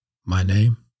My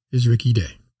name is Ricky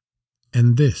Day,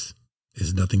 and this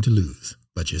is Nothing to Lose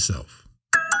But Yourself.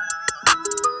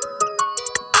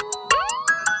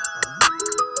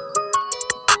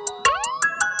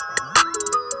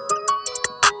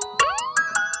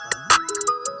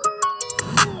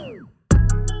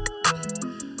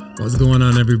 What's going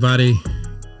on, everybody?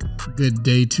 Good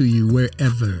day to you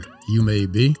wherever you may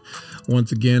be.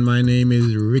 Once again, my name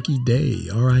is Ricky Day,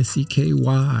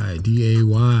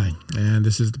 R-I-C-K-Y-D-A-Y, and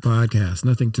this is the podcast,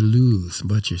 Nothing to Lose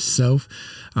But Yourself.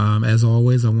 As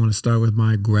always, I want to start with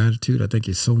my gratitude. I thank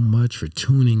you so much for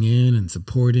tuning in and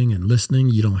supporting and listening.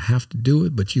 You don't have to do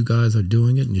it, but you guys are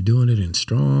doing it, and you're doing it in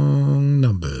strong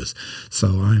numbers.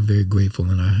 So I'm very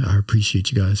grateful, and I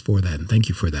appreciate you guys for that, and thank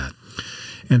you for that.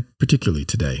 And particularly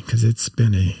today, because it's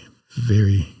been a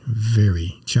very,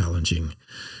 very challenging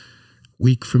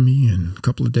week for me and a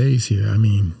couple of days here. I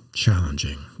mean,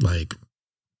 challenging, like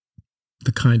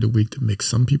the kind of week that makes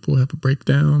some people have a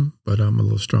breakdown, but I'm a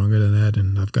little stronger than that.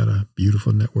 And I've got a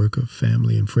beautiful network of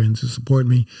family and friends who support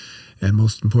me. And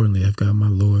most importantly, I've got my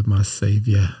Lord, my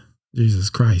Savior, Jesus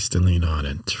Christ to lean on.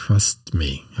 And trust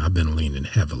me, I've been leaning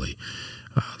heavily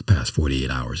the past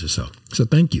 48 hours or so. So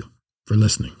thank you for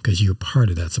listening, because you're part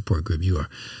of that support group. You are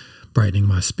brightening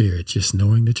my spirit, just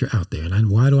knowing that you're out there.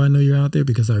 And why do I know you're out there?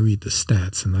 Because I read the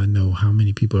stats and I know how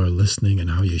many people are listening and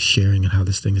how you're sharing and how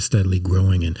this thing is steadily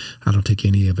growing. And I don't take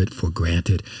any of it for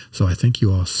granted. So I thank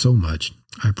you all so much.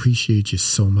 I appreciate you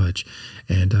so much.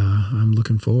 And I'm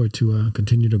looking forward to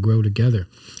continue to grow together.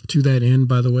 To that end,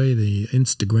 by the way, the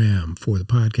Instagram for the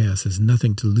podcast is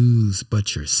Nothing to Lose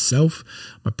But Yourself.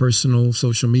 My personal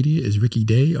social media is Ricky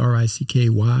Day,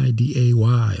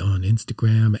 R-I-C-K-Y-D-A-Y on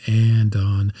Instagram and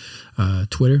on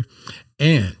Twitter.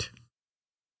 And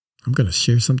I'm going to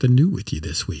share something new with you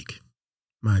this week.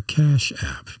 My Cash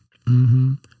App.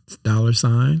 It's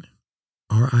 $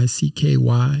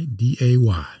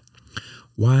 R-I-C-K-Y-D-A-Y.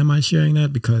 Why am I sharing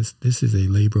that? Because this is a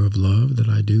labor of love that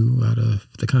I do out of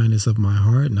the kindness of my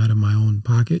heart, not in my own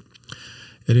pocket.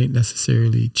 It ain't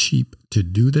necessarily cheap to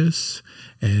do this,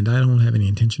 and I don't have any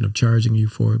intention of charging you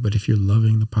for it. But if you're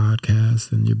loving the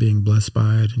podcast and you're being blessed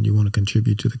by it and you want to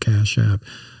contribute to the Cash App,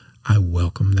 I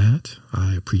welcome that.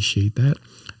 I appreciate that.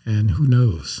 And who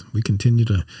knows, we continue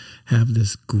to have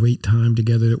this great time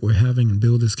together that we're having and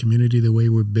build this community the way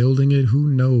we're building it. Who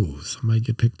knows? I might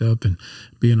get picked up and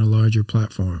be in a larger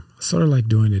platform. I sort of like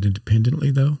doing it independently,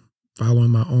 though,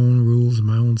 following my own rules and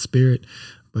my own spirit.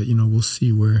 But, you know, we'll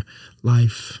see where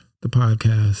life, the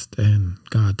podcast, and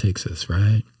God takes us,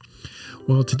 right?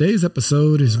 Well, today's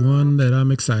episode is one that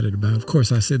I'm excited about. Of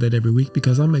course, I say that every week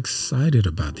because I'm excited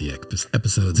about the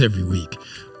episodes every week.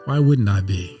 Why wouldn't I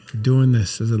be? I'm doing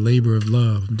this as a labor of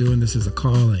love. I'm doing this as a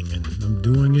calling, and I'm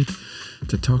doing it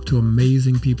to talk to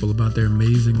amazing people about their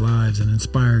amazing lives and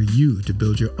inspire you to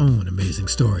build your own amazing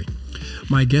story.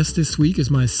 My guest this week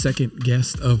is my second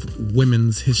guest of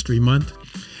Women's History Month,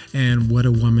 and what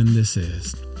a woman this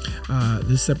is.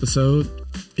 This episode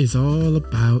is all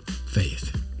about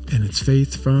faith, and it's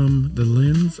faith from the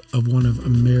lens of one of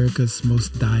America's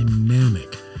most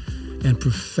dynamic and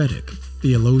prophetic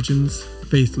theologians,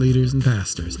 faith leaders, and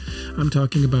pastors. I'm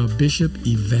talking about Bishop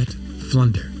Yvette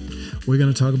Flunder. We're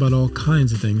going to talk about all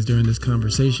kinds of things during this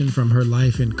conversation, from her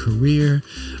life and career.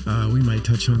 We might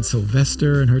touch on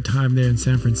Sylvester and her time there in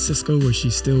San Francisco, where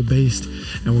she's still based.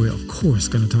 And we're, of course,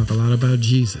 going to talk a lot about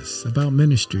Jesus, about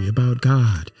ministry, about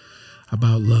God,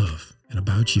 about love, and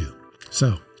about you.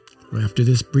 So, after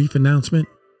this brief announcement,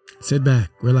 sit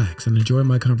back, relax, and enjoy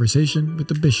my conversation with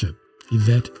the Bishop,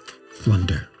 Yvette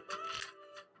Flunder.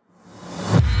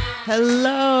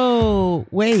 Hello.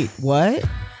 Wait, what?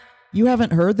 You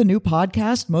haven't heard the new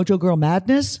podcast, Mojo Girl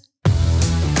Madness?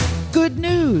 Good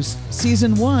news!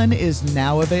 Season 1 is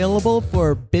now available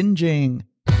for binging.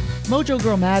 Mojo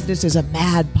Girl Madness is a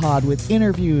mad pod with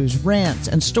interviews, rants,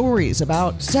 and stories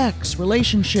about sex,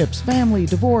 relationships, family,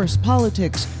 divorce,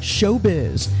 politics,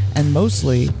 showbiz, and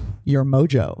mostly your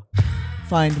mojo.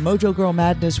 Find Mojo Girl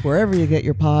Madness wherever you get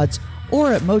your pods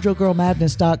or at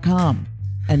mojogirlmadness.com.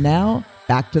 And now,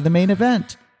 back to the main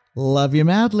event. Love you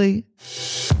madly.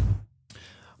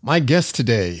 My guest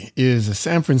today is a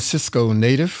San Francisco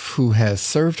native who has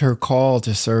served her call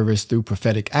to service through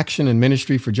prophetic action and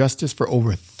ministry for justice for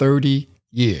over 30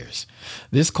 years.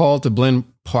 This call to blend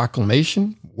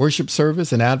proclamation, worship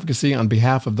service, and advocacy on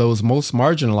behalf of those most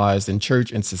marginalized in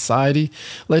church and society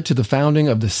led to the founding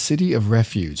of the City of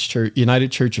Refuge,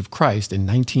 United Church of Christ in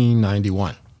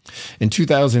 1991. In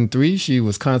 2003, she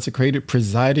was consecrated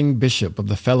presiding bishop of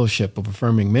the Fellowship of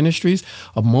Affirming Ministries,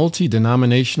 a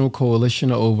multi-denominational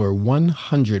coalition of over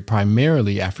 100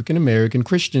 primarily African-American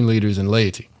Christian leaders and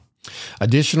laity.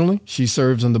 Additionally, she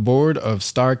serves on the board of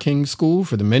Star King School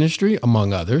for the Ministry,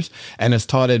 among others, and has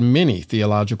taught at many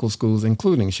theological schools,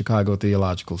 including Chicago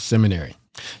Theological Seminary.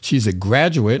 She's a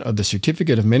graduate of the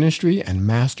Certificate of Ministry and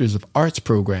Masters of Arts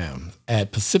program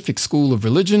at Pacific School of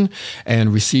Religion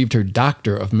and received her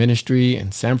Doctor of Ministry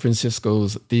in San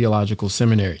Francisco's Theological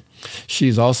Seminary. She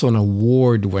is also an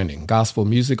award-winning gospel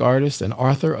music artist and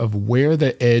author of Where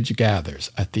the Edge Gathers,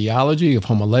 a theology of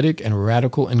homiletic and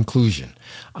radical inclusion.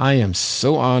 I am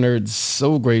so honored,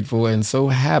 so grateful, and so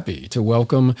happy to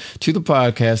welcome to the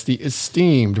podcast the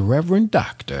esteemed Reverend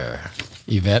Dr.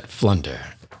 Yvette Flunder.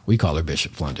 We call her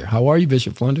Bishop Flunder. How are you,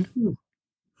 Bishop Flunder?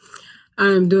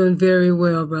 I'm doing very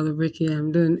well, Brother Ricky.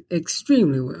 I'm doing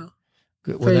extremely well.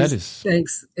 Good. Well, that is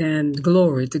thanks and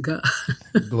glory to God.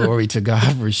 Glory to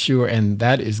God for sure, and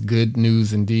that is good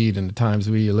news indeed. In the times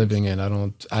we are living in,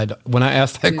 when I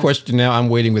ask that question now, I'm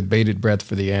waiting with bated breath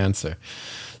for the answer.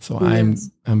 So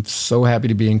I'm so happy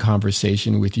to be in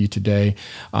conversation with you today.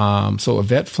 So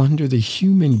Yvette Flunder, the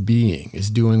human being,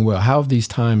 is doing well. How have these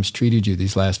times treated you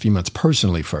these last few months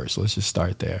personally? First, let's just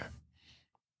start there.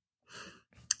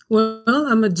 Well,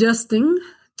 I'm adjusting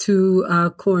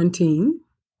to quarantine.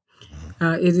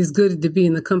 It is good to be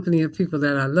in the company of people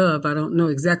that I love. I don't know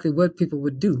exactly what people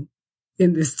would do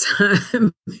in this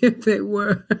time if they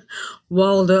were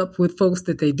walled up with folks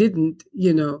that they didn't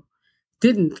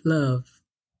love.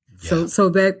 Yeah. So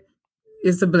that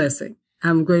is a blessing.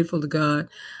 I'm grateful to God.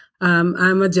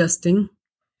 I'm adjusting.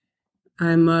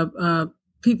 I'm a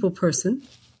people person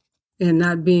and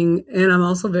I'm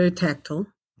also very tactile.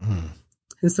 Mm.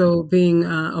 And so being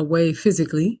away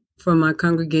physically from my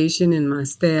congregation and my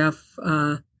staff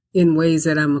in ways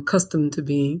that I'm accustomed to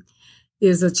being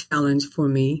is a challenge for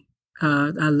me.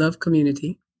 I love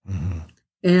community. Mm-hmm.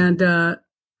 And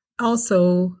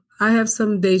also, I have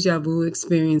some deja vu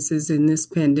experiences in this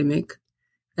pandemic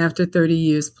after 30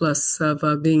 years plus of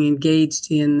being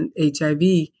engaged in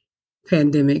HIV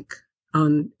pandemic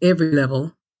on every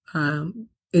level, and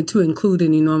to include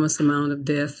an enormous amount of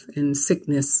death and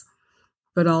sickness,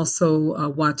 but also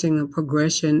watching a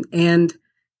progression and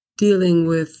dealing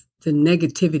with the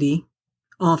negativity,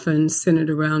 often centered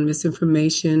around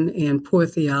misinformation and poor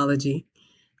theology.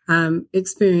 I'm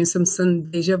experiencing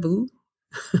some deja vu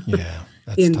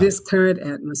in this current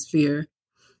atmosphere.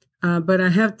 But I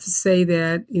have to say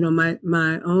that,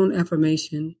 my own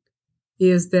affirmation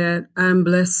is that I'm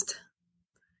blessed.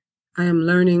 I am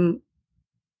learning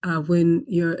when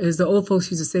as the old folks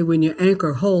used to say, when your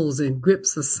anchor holds and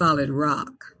grips a solid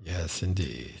rock. Yes,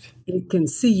 indeed. It can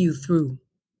see you through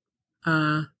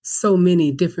so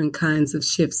many different kinds of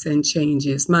shifts and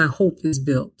changes. My hope is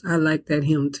built. I like that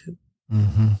hymn too.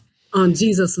 Mm-hmm. On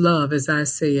Jesus' love, as I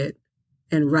say it,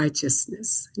 and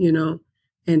righteousness,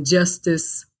 and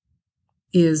justice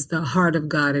is the heart of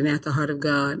God and at the heart of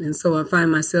God. And so I find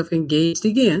myself engaged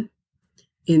again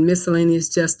in miscellaneous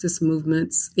justice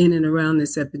movements in and around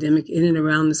this epidemic, in and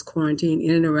around this quarantine,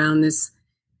 in and around this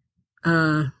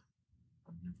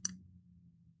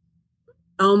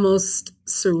almost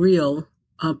surreal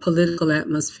political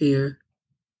atmosphere.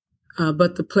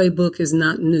 But the playbook is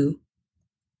not new.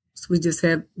 So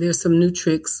there's some new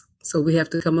tricks. So we have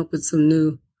to come up with some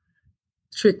new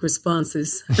trick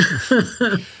responses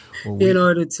in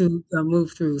order to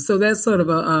move through. So that's sort of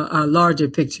a larger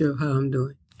picture of how I'm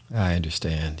doing. I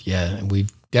understand. Yeah, and we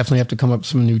definitely have to come up with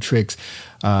some new tricks.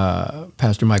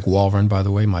 Pastor Mike Walvern, by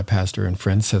the way, my pastor and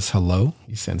friend, says hello.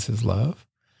 He sends his love.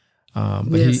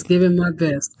 Give him my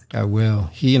best. I will.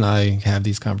 He and I have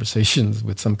these conversations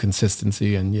with some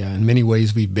consistency, and in many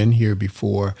ways we've been here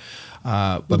before.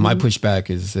 But my pushback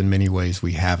is in many ways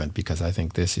we haven't, because I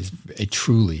think this is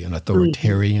truly an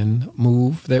authoritarian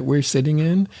move that we're sitting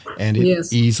in, and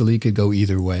it easily could go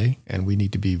either way, and we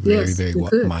need to be very, very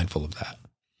mindful of that.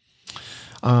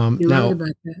 You're right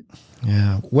about that.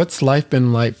 Yeah. What's life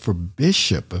been like for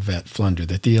Bishop Yvette Flunder,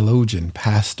 the theologian,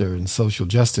 pastor, and social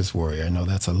justice warrior? I know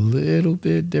that's a little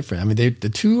bit different. I mean, the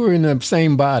two are in the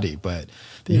same body, but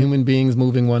the human being's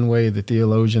moving one way. The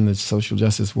theologian, the social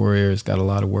justice warrior, has got a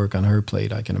lot of work on her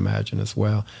plate, I can imagine, as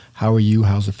well. How are you?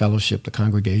 How's the fellowship, the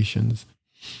congregations?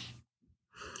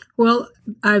 Well,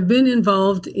 I've been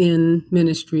involved in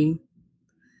ministry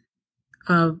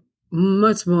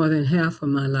much more than half of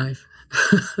my life.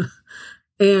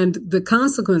 And the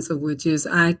consequence of which is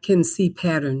I can see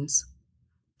patterns.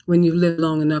 When you live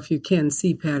long enough, you can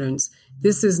see patterns.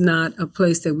 This is not a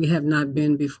place that we have not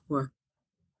been before.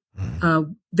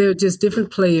 They're just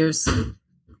different players,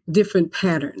 different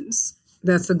patterns.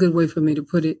 That's a good way for me to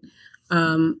put it.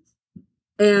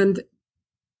 And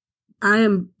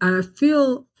I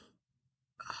feel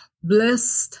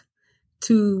blessed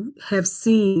to have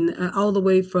seen all the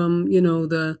way from,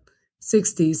 the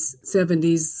 60s,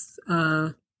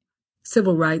 70s,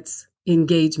 civil rights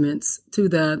engagements to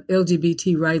the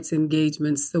LGBT rights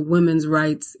engagements, the women's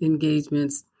rights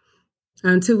engagements,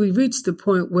 until we reach the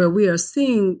point where we are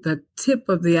seeing the tip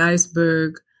of the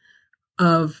iceberg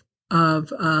of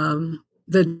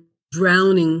the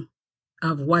drowning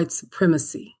of white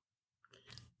supremacy,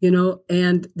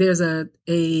 and there's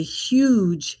a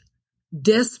huge,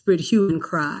 desperate hue and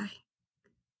cry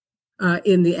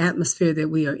in the atmosphere that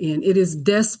we are in. It is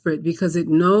desperate because it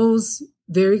knows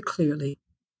very clearly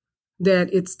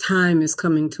that its time is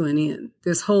coming to an end.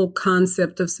 This whole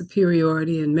concept of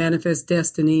superiority and manifest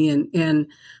destiny and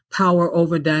power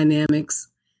over dynamics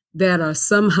that are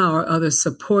somehow or other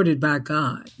supported by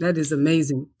God. That is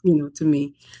amazing, to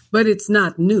me. But it's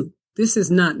not new. This is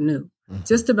not new. Mm-hmm.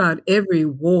 Just about every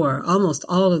war, almost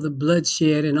all of the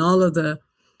bloodshed and all of the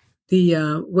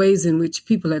ways in which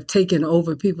people have taken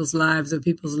over people's lives or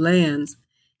people's lands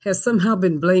has somehow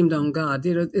been blamed on God.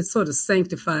 It sort of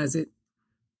sanctifies it.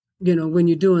 When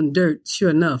you're doing dirt,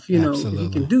 sure enough, Absolutely. You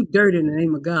can do dirt in the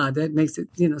name of God. That makes it,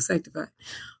 sanctified.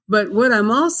 But what I'm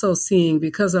also seeing,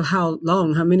 because of how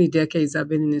many decades I've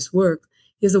been in this work,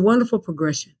 is a wonderful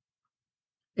progression.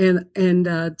 And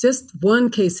just one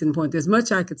case in point, there's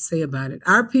much I could say about it.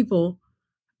 Our people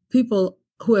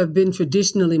who have been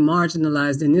traditionally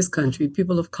marginalized in this country,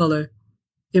 people of color,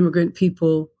 immigrant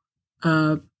people,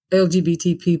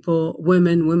 LGBT people,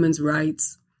 women's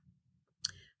rights,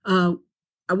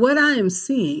 what I am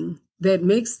seeing that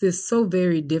makes this so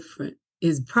very different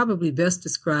is probably best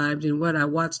described in what I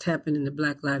watched happen in the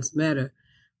Black Lives Matter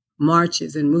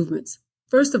marches and movements.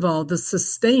 First of all, the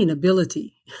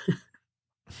sustainability.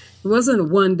 It wasn't a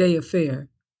one-day affair.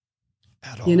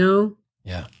 At all.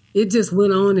 Yeah. It just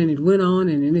went on and it went on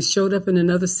and it showed up in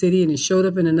another city and it showed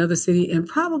up in another city. And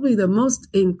probably the most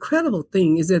incredible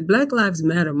thing is that Black Lives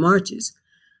Matter marches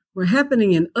were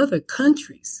happening in other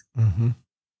countries. Mm-hmm.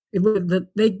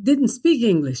 They didn't speak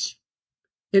English,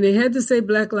 and they had to say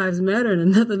Black Lives Matter in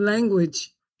another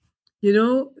language,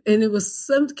 and it was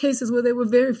some cases where there were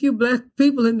very few Black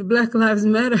people in the Black Lives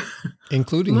Matter.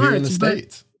 Including march, here in the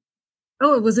States.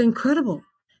 It was incredible.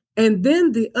 And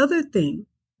then the other thing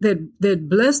that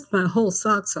blessed my whole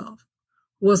socks off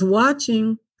was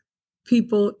watching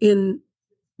people in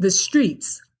the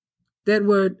streets that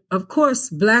were, of course,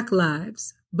 Black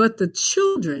lives, but the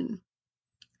children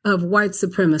of white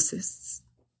supremacists,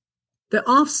 the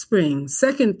offspring,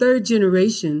 second, third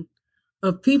generation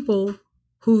of people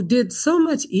who did so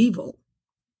much evil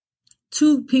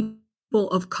to people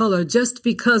of color just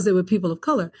because they were people of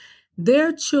color.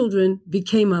 Their children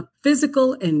became a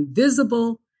physical and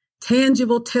visible,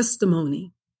 tangible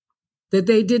testimony that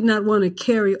they did not want to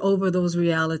carry over those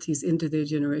realities into their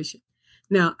generation.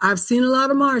 Now, I've seen a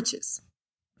lot of marches.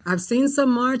 I've seen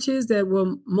some marches that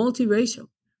were multiracial,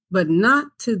 but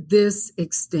not to this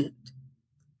extent,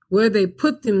 where they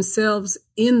put themselves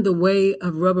in the way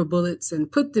of rubber bullets and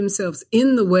put themselves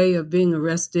in the way of being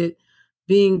arrested,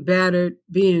 being battered,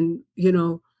 being,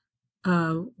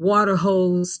 water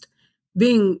hosed,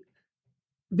 being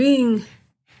in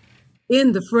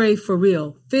the fray for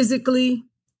real, physically,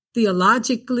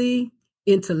 theologically,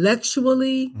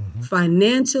 intellectually,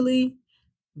 financially.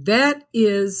 That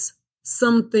is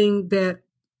something that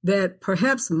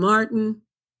perhaps Martin,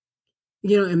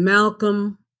 and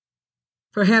Malcolm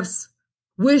perhaps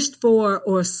wished for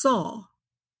or saw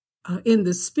in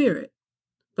the spirit,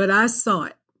 but I saw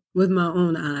it with my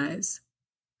own eyes.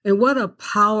 And what a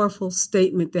powerful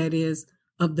statement that is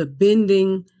of the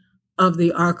bending of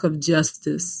the arc of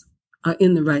justice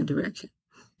in the right direction.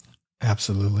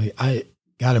 Absolutely. I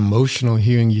got emotional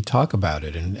hearing you talk about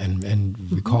it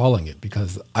and recalling it,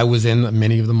 because I was in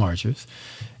many of the marches.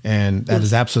 And that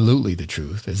is absolutely the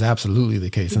truth. It's absolutely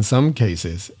the case. In some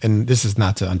cases, and this is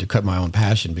not to undercut my own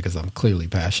passion because I'm clearly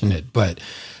passionate, but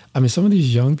some of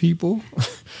these young people,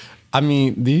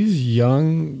 these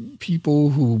young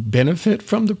people who benefit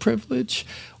from the privilege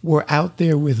were out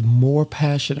there with more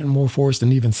passion and more force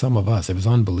than even some of us. It was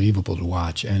unbelievable to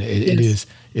watch. And it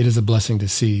is a blessing to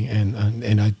see.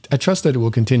 And I trust that it will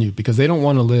continue, because they don't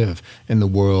want to live in the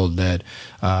world that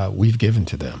we've given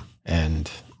to them.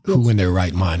 And who in their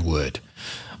right mind would?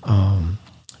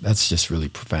 That's just really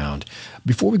profound.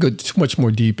 Before we go too much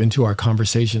more deep into our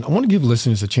conversation, I want to give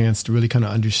listeners a chance to really kind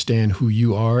of understand who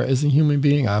you are as a human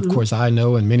being. Of course, I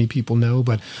know, and many people know,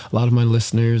 but a lot of my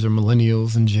listeners are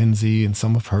millennials and Gen Z, and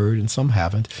some have heard and some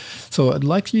haven't. So I'd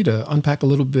like you to unpack a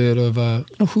little bit of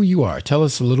who you are. Tell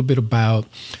us a little bit about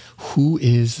who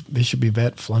is Bishop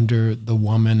Yvette Flunder, the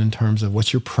woman, in terms of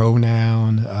what's your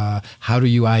pronoun? How do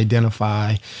you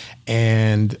identify?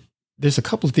 And there's a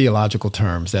couple of theological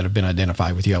terms that have been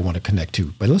identified with you I want to connect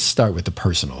to. But let's start with the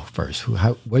personal first.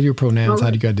 What are your pronouns? Okay.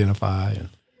 How do you identify?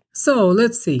 So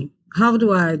let's see. How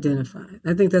do I identify?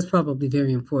 I think that's probably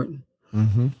very important.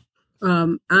 Mm-hmm.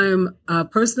 I am a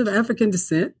person of African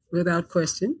descent, without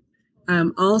question.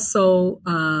 I'm also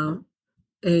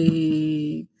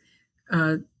a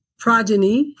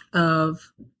progeny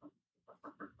of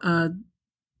a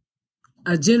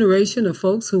generation of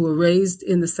folks who were raised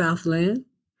in the Southland.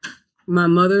 My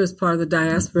mother is part of the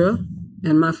diaspora,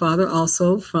 and my father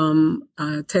also from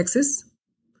Texas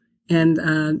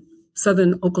and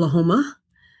southern Oklahoma.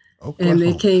 And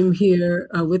they came here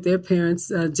with their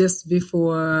parents just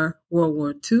before World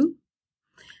War II.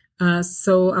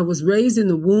 So I was raised in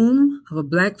the womb of a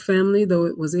Black family, though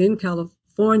it was in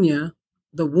California.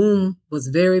 The womb was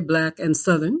very Black and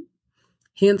Southern,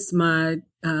 hence my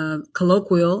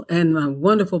colloquial and my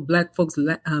wonderful Black folks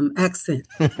accent,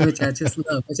 which I just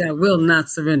love, which I will not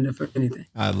surrender for anything.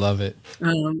 I love it.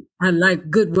 I like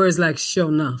good words like show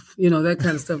enough. That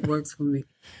kind of stuff works for me.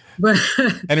 But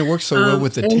and it works so well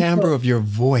with the timbre of your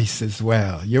voice as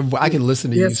well. I can listen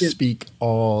to you speak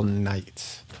all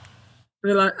night.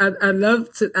 Well,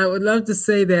 I would love to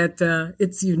say that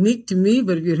it's unique to me,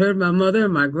 but if you'd heard my mother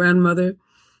and my grandmother,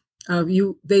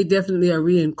 they definitely are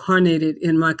reincarnated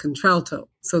in my contralto.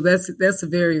 So that's a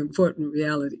very important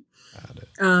reality.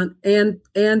 And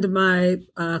my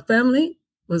family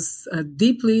was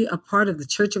deeply a part of the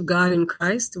Church of God in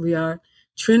Christ. We are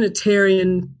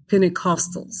Trinitarian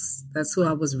Pentecostals. That's who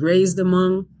I was raised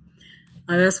among.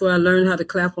 That's where I learned how to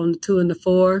clap on the 2 and the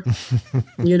 4,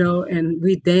 and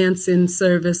we dance in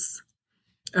service.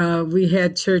 We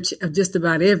had church just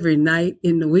about every night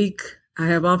in the week. I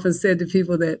have often said to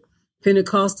people that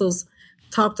Pentecostals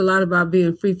talked a lot about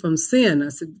being free from sin. I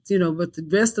said, but the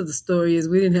rest of the story is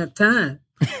we didn't have time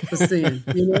for sin.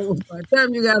 By the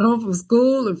time you got home from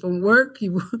school and from work,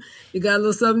 you got a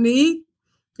little something to eat.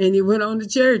 And you went on to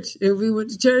church. And we went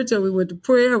to church, or we went to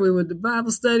prayer, we went to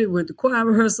Bible study, we went to choir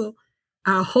rehearsal.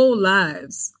 Our whole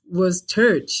lives was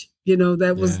church.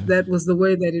 That was the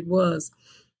way that it was.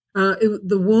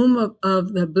 The womb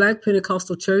of the Black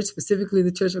Pentecostal church, specifically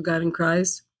the Church of God in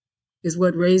Christ, is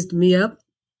what raised me up.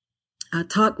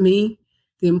 Taught me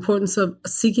the importance of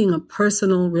seeking a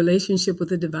personal relationship with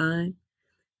the divine.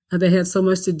 They had so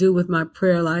much to do with my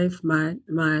prayer life,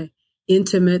 my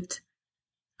intimate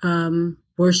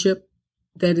worship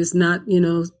that is not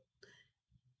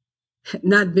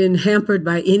been hampered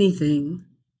by anything,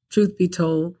 truth be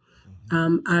told.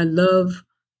 I love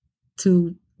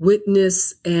to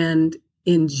witness and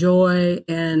enjoy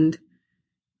and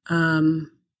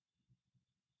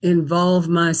involve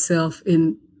myself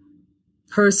in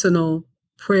personal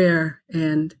prayer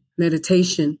and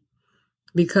meditation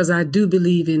because I do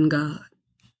believe in God.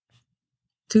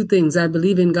 Two things: I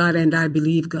believe in God and I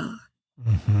believe God.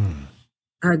 Mm-hmm.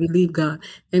 I believe God.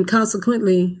 And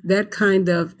consequently, that kind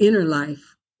of inner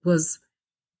life was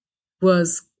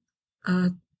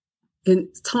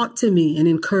taught to me and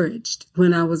encouraged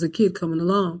when I was a kid coming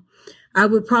along. I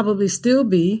would probably still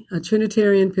be a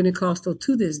Trinitarian Pentecostal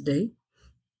to this day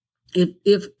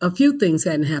if a few things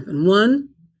hadn't happened. One,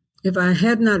 if I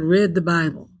had not read the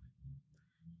Bible.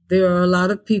 There are a lot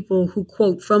of people who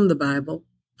quote from the Bible,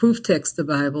 proof text the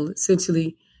Bible.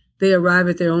 Essentially, they arrive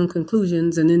at their own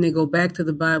conclusions, and then they go back to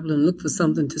the Bible and look for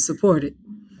something to support it.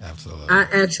 Absolutely. I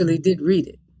actually did read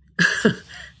it,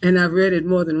 and I've read it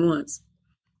more than once.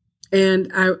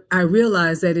 And I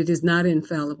realize that it is not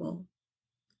infallible,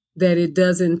 that it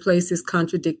does in places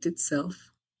contradict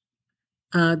itself,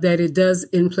 that it does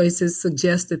in places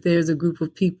suggest that there's a group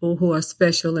of people who are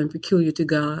special and peculiar to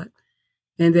God,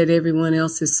 and that everyone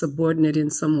else is subordinate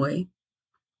in some way.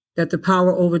 That the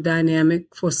power over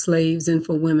dynamic for slaves and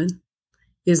for women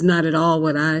is not at all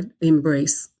what I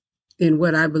embrace in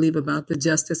what I believe about the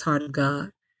justice heart of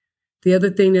God. The other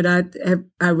thing that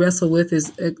I wrestle with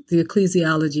is the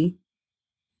ecclesiology,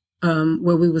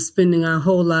 where we were spending our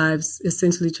whole lives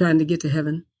essentially trying to get to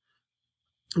heaven,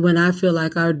 when I feel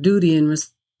like our duty and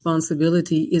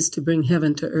responsibility is to bring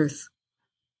heaven to earth.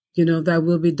 Thy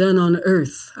will be done on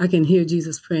earth. I can hear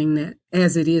Jesus praying that,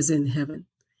 as it is in heaven.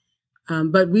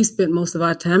 But we spent most of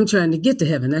our time trying to get to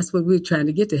heaven. That's what we're trying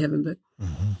to get to heaven. But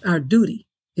our duty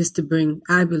is to bring,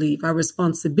 I believe, our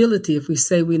responsibility, if we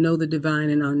say we know the divine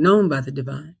and are known by the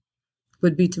divine,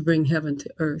 would be to bring heaven to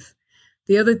earth.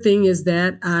 The other thing is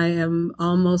that I am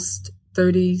almost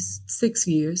 36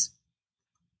 years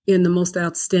in the most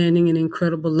outstanding and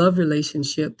incredible love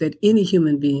relationship that any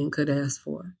human being could ask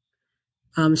for.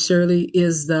 Shirley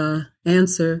is the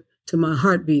answer to my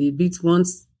heartbeat. It beats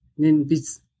once and then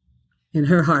beats in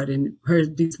her heart, and hers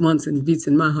beats once and beats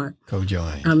in my heart.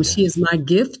 Co-joined. Yes. She is my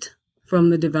gift from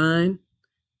the divine,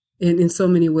 and in so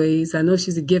many ways. I know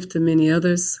she's a gift to many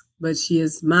others, but she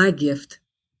is my gift.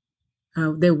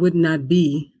 There would not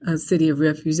be a City of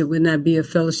Refuge. There would not be a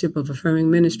Fellowship of Affirming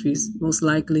Ministries, most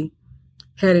likely,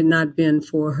 had it not been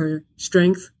for her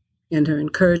strength and her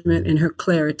encouragement and her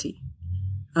clarity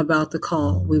about the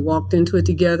call. We walked into it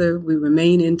together. We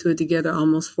remain into it together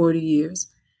almost 40 years.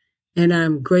 And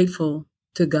I'm grateful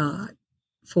to God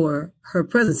for her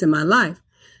presence in my life.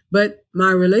 But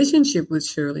my relationship with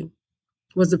Shirley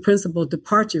was the principal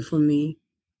departure for me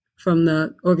from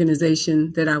the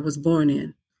organization that I was born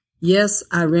in. Yes,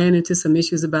 I ran into some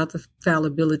issues about the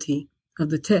fallibility of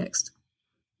the text.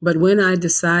 But when I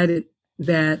decided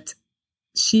that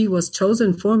she was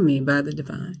chosen for me by the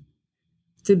divine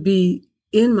to be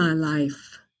in my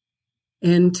life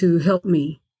and to help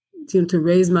me, to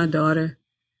raise my daughter,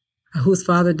 whose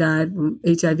father died from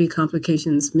HIV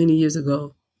complications many years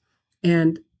ago.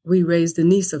 And we raised a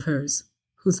niece of hers,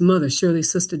 whose mother, Shirley's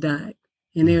sister, died.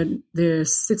 And they're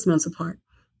 6 months apart.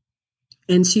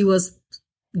 And she was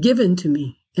given to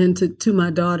me and to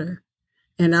my daughter.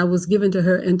 And I was given to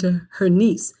her and to her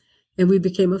niece. And we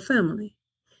became a family.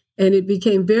 And it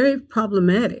became very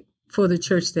problematic for the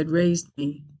church that raised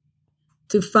me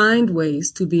to find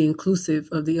ways to be inclusive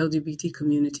of the LGBT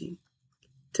community,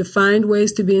 to find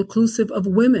ways to be inclusive of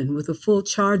women with a full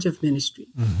charge of ministry.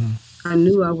 Mm-hmm. I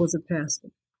knew I was a pastor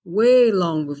way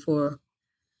long before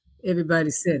everybody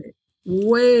said it,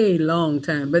 way long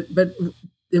time, but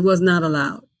it was not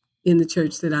allowed in the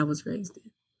church that I was raised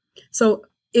in. So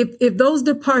if those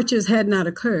departures had not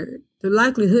occurred, the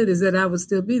likelihood is that I would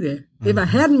still be there. Mm-hmm. If I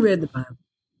hadn't read the Bible,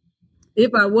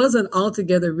 if I wasn't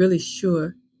altogether really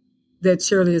sure that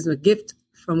Shirley is a gift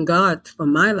from God for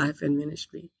my life and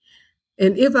ministry,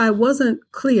 and if I wasn't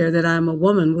clear that I'm a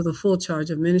woman with a full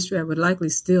charge of ministry, I would likely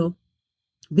still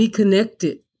be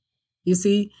connected. You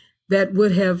see, that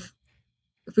would have,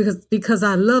 because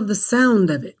I love the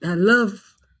sound of it. I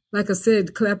love, like I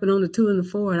said, clapping on the 2 and the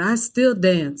 4, and I still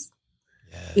dance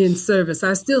in service.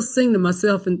 I still sing to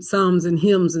myself in psalms and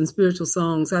hymns and spiritual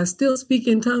songs. I still speak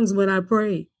in tongues when I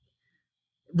pray,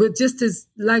 but just as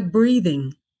like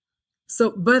breathing.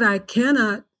 So, but I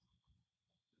cannot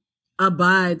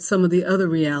abide some of the other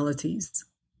realities.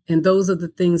 And those are the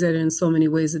things that are in so many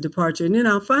ways a departure. And then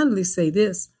I'll finally say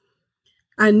this.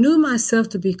 I knew myself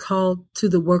to be called to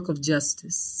the work of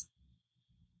justice.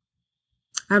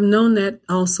 I've known that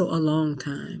also a long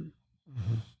time.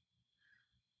 Mm-hmm.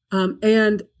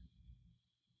 And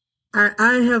I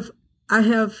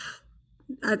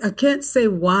can't say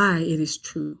why it is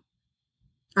true.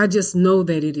 I just know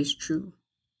that it is true.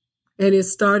 And it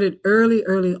started early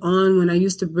on when I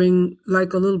used to bring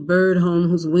like a little bird home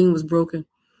whose wing was broken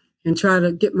and try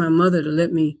to get my mother to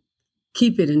let me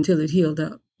keep it until it healed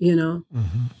up, you know.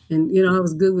 Mm-hmm. And, you know, I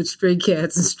was good with stray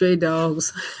cats and stray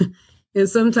dogs and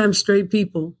sometimes stray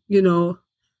people, you know,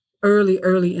 early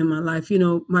in my life. You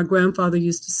know, my grandfather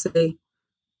used to say,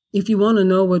 if you want to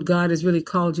know what God has really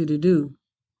called you to do,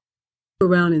 go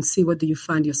around and see what do you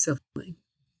find yourself doing.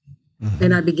 Mm-hmm.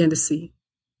 And I began to see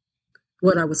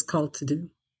what I was called to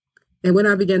do. And when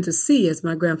I began to see, as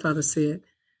my grandfather said,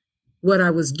 what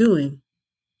I was doing,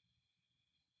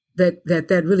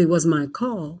 that really was my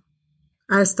call,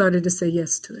 I started to say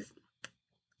yes to it.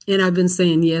 And I've been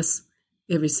saying yes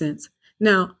ever since.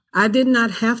 Now, I did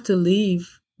not have to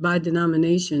leave my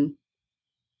denomination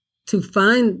to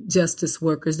find justice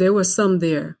workers. There were some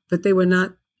there, but they were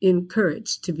not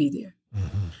encouraged to be there.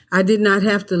 Mm-hmm. I did not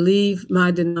have to leave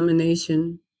my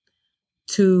denomination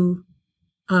to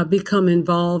become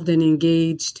involved and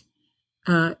engaged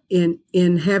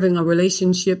in having a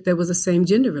relationship that was a same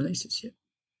gender relationship.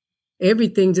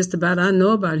 Everything just about I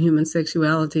know about human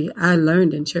sexuality, I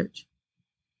learned in church.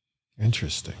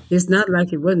 Interesting. It's not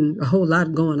like it wasn't a whole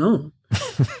lot going on.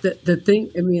 the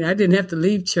thing, I mean, I didn't have to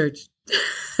leave church.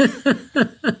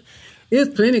 There's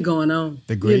plenty going on.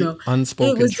 The great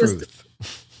unspoken truth.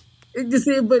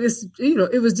 But it's, you know,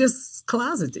 it was just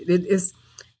closeted. It's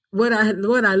what I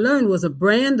learned was a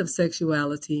brand of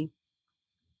sexuality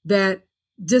that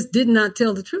just did not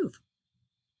tell the truth.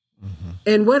 Mm-hmm.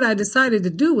 And what I decided to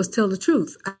do was tell the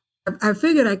truth. I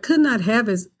figured I could not have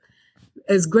as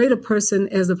great a person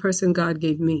as the person God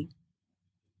gave me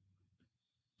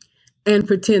and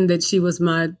pretend that she was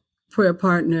my prayer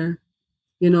partner,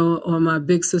 you know, or my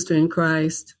big sister in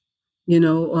Christ, you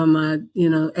know, or my, you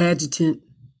know, adjutant.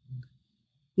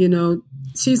 You know,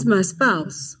 she's my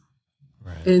spouse.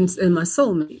 Right. And my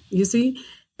soulmate, you see?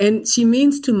 And she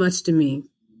means too much to me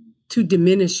to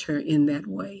diminish her in that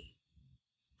way.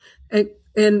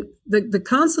 And the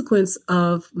consequence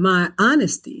of my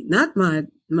honesty, not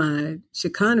my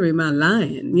chicanery, my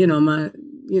lying,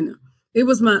 it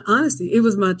was my honesty. It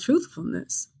was my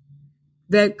truthfulness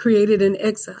that created an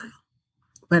exile.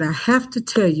 But I have to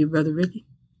tell you, Brother Ricky,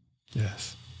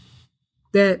 yes,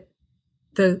 that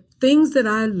the things that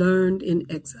I learned in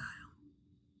exile,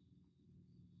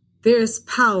 there's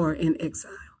power in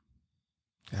exile.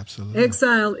 Absolutely.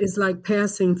 Exile is like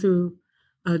passing through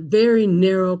a very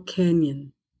narrow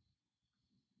canyon.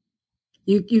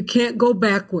 You can't go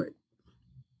backward.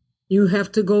 You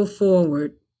have to go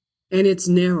forward, and it's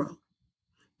narrow.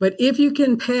 But if you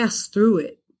can pass through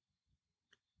it,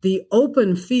 the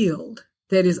open field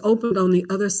that is opened on the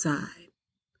other side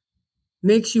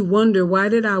makes you wonder, why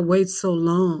did I wait so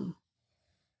long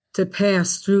to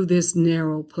pass through this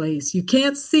narrow place? You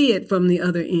can't see it from the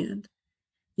other end.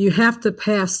 You have to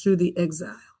pass through the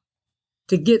exile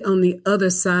to get on the other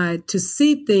side, to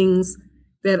see things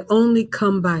that only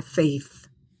come by faith.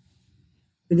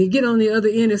 When you get on the other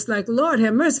end, it's like, Lord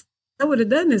have mercy, I would have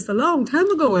done this a long time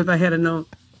ago if I had known.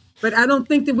 But I don't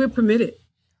think that we're permitted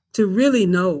to really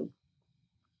know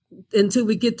until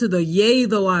we get to the yea,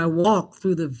 though I walk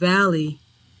through the valley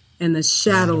and the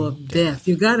shadow of death.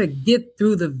 You got to get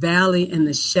through the valley and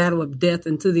the shadow of death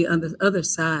and to the other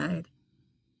side.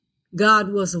 God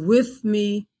was with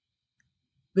me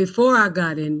before I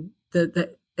got in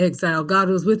the exile. God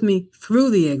was with me through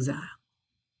the exile.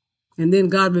 And then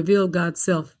God revealed God's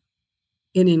self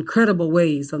in incredible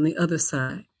ways on the other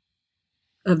side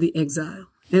of the exile.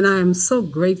 And I am so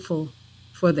grateful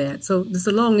for that. So it's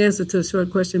a long answer to a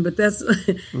short question, but that's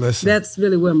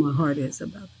really where my heart is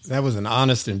about this. That was an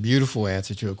honest and beautiful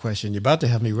answer to a question. You're about to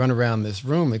have me run around this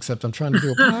room, except I'm trying to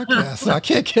do a podcast, so I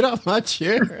can't get off my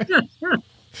chair.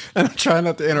 And I'm trying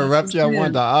not to interrupt you. I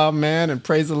want to amen and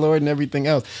praise the Lord and everything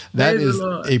else. That is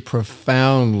a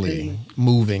profoundly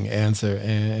moving answer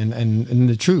and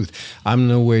the truth. I'm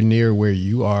nowhere near where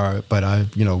you are, but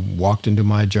I've, walked into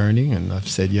my journey and I've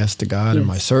said yes to God in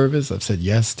my service. I've said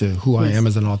yes to who I am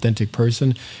as an authentic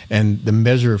person. And the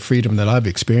measure of freedom that I've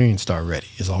experienced already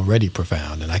is already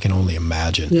profound. And I can only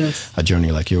imagine a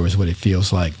journey like yours, what it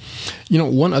feels like.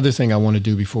 One other thing I want to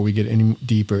do before we get any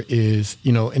deeper is,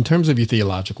 in terms of your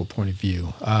theological point of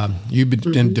view, you've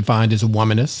been defined as a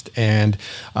womanist, and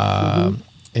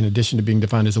in addition to being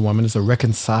defined as a womanist, a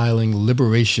reconciling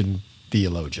liberation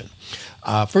theologian.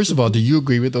 First of all, do you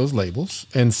agree with those labels?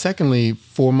 And secondly,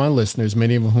 for my listeners,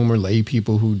 many of whom are lay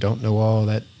people who don't know all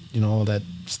that, all that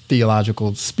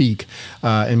theological speak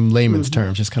in layman's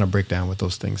terms, just kind of break down what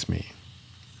those things mean.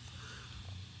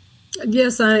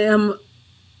 Yes, I am,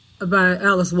 by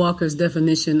Alice Walker's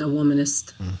definition, a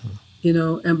womanist.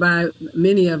 And by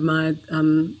many of my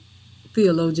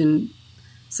theologian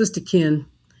sister kin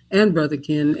and brother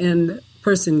kin and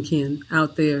person kin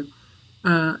out there,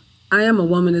 I am a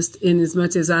womanist in as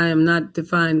much as I am not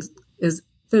defined as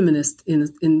feminist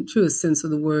in truest sense of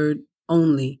the word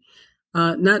only.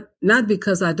 Not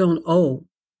because I don't owe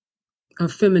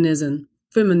feminism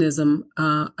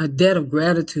a debt of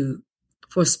gratitude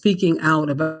for speaking out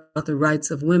about the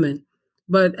rights of women.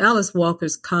 But Alice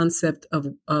Walker's concept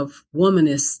of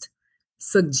womanist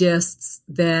suggests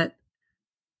that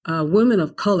women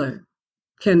of color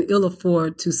can ill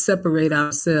afford to separate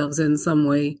ourselves in some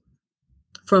way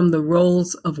from the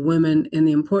roles of women and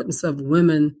the importance of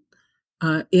women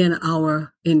in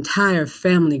our entire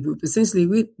family group. Essentially,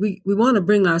 we want to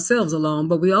bring ourselves along,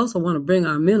 but we also want to bring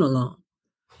our men along,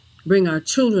 bring our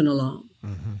children along.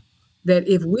 That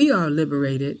if we are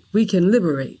liberated, we can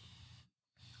liberate.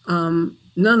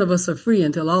 None of us are free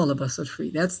until all of us are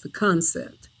free. That's the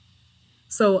concept.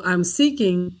 So I'm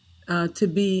seeking to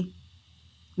be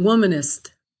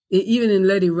womanist, even in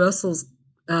Letty Russell's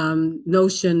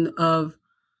notion of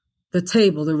the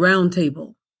table, the round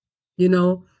table.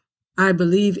 I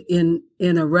believe in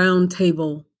a round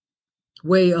table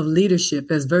way of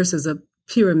leadership as versus a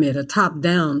pyramid, a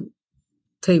top-down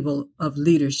table of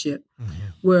leadership,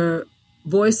 where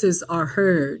voices are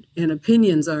heard and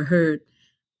opinions are heard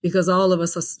because all of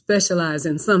us are specialized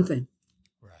in something,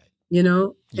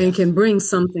 and can bring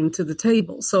something to the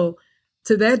table. So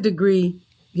to that degree,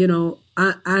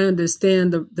 I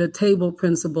understand the table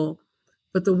principle,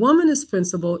 but the womanist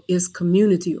principle is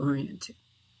community oriented.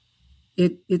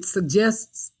 It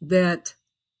suggests that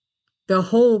the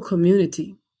whole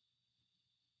community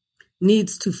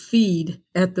needs to feed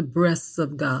at the breasts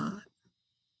of God.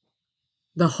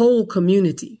 The whole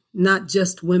community, not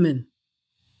just women,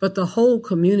 but the whole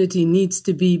community needs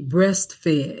to be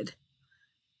breastfed.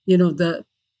 The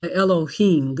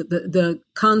Elohim, the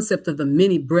concept of the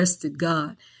many-breasted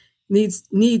God,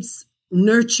 needs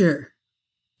nurture.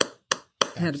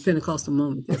 I had a Pentecostal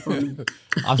moment there for me.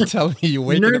 I'm telling you, you're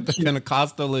waking up the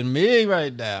Pentecostal in me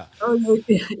right now. Oh,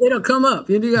 it'll come up.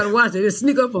 You got to watch it. It'll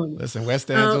sneak up on you. Listen, West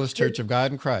Angeles Church of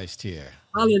God in Christ here.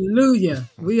 Hallelujah.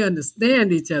 We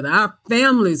understand each other. Our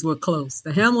families were close.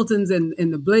 The Hamiltons and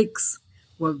the Blakes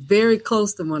were very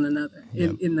close to one another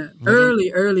in the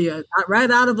early, right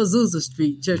out of Azusa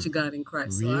Street, Church of God in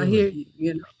Christ. So I hear you,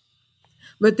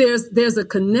 But there's a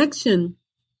connection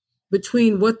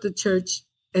between what the church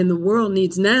and the world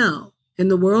needs now, and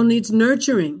the world needs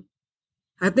nurturing.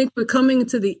 I think we're coming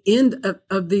to the end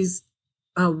of these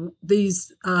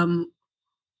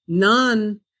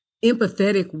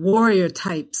non-empathetic warrior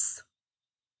types.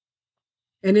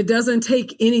 And it doesn't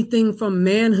take anything from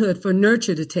manhood for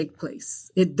nurture to take place.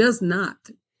 It does not.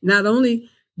 Not only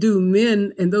do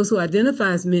men and those who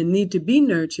identify as men need to be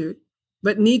nurtured,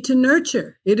 but need to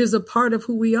nurture. It is a part of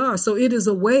who we are. So it is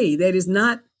a way that is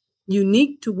not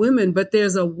unique to women, but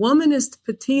there's a womanist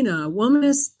patina, a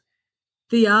womanist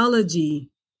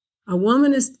theology, a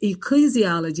womanist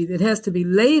ecclesiology that has to be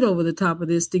laid over the top of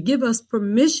this to give us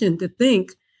permission to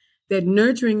think that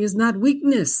nurturing is not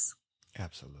weakness.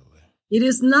 Absolutely. It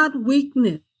is not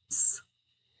weakness.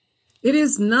 It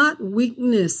is not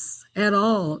weakness at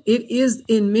all. It is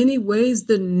in many ways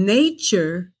the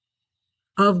nature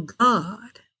of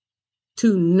God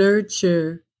to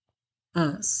nurture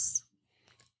us.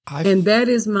 And that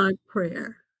is my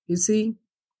prayer. You see?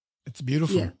 It's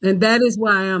beautiful. Yeah. And that is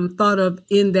why I'm thought of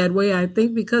in that way, I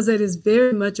think, because that is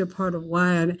very much a part of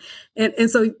why. And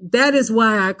so that is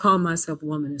why I call myself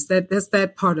womanist. That's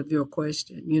that part of your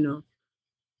question,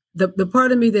 The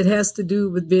part of me that has to do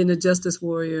with being a justice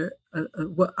warrior,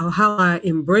 how I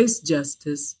embrace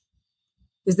justice,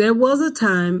 is there was a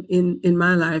time in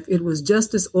my life, it was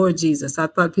justice or Jesus. I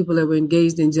thought people that were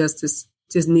engaged in justice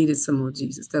just needed some more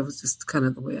Jesus. That was just kind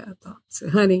of the way I thought. So,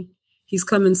 honey, he's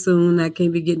coming soon. I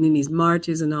can't be getting in these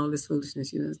marches and all this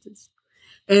foolishness, this.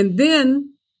 And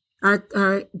then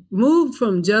I moved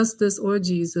from justice or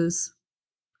Jesus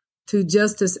to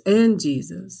justice and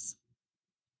Jesus,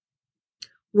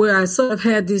 where I sort of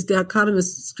had these dichotomous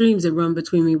streams that run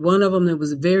between me. One of them that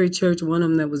was very church, one of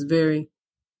them that was very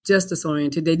justice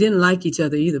oriented. They didn't like each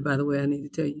other either, by the way, I need to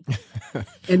tell you.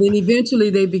 And then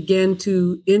eventually they began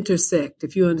to intersect,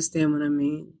 if you understand what I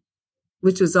mean,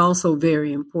 which was also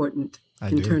very important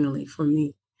internally for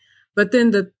me. But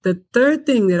then the third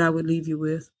thing that I would leave you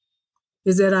with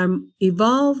is that I'm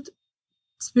evolved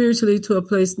spiritually to a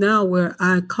place now where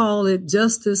I call it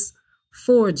justice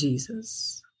for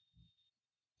Jesus.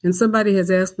 And somebody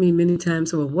has asked me many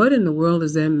times, well, what in the world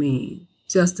does that mean?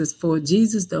 Justice for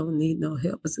Jesus don't need no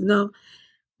help. I said, no,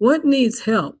 what needs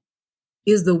help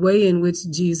is the way in which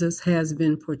Jesus has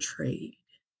been portrayed.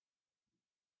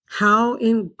 How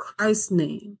in Christ's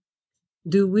name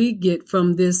do we get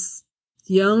from this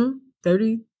young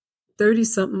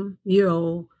 30-something year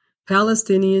old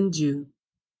Palestinian Jew,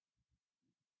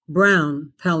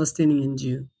 brown Palestinian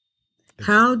Jew,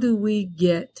 how do we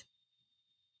get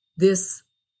this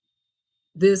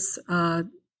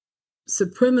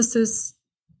supremacist,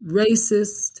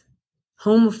 racist,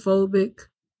 homophobic,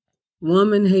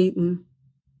 woman-hating,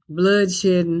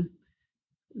 blood-shedding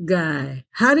guy?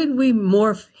 How did we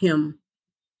morph him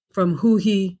from who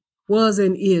he was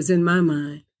and is, in my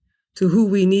mind, to who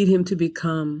we need him to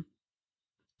become,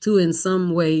 to in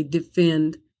some way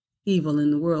defend evil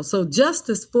in the world? So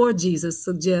justice for Jesus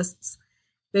suggests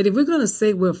that if we're going to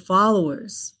say we're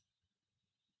followers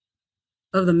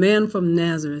of the man from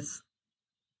Nazareth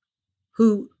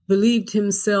who believed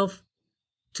himself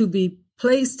to be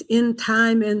placed in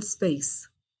time and space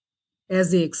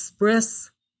as the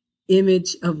express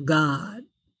image of God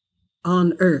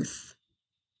on earth,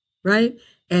 right?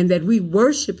 And that we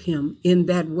worship him in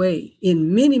that way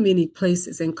in many, many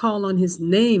places and call on his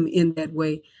name in that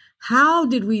way. How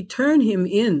did we turn him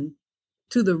in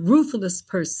to the ruthless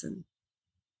person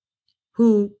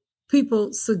who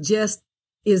people suggest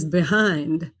is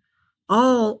behind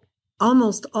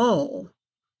almost all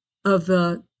of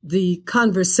the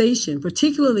conversation,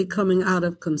 particularly coming out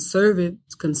of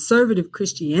conservative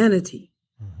Christianity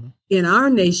in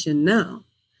our nation now,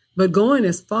 but going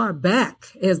as far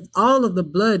back as all of the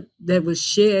blood that was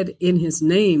shed in his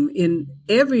name in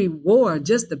every war,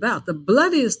 just about the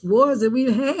bloodiest wars that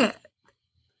we've had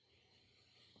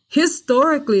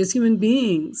historically as human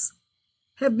beings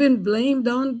have been blamed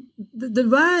on the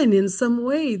divine in some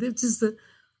way. That's just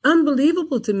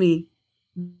unbelievable to me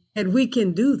that we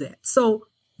can do that. So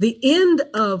the end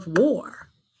of war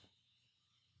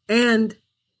and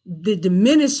the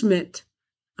diminishment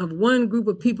of one group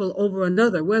of people over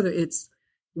another, whether it's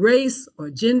race or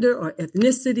gender or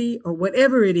ethnicity or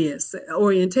whatever it is,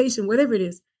 orientation, whatever it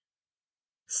is,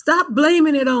 stop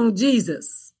blaming it on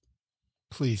Jesus.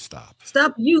 Please stop.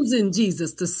 Stop using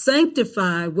Jesus to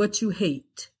sanctify what you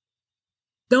hate.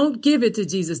 Don't give it to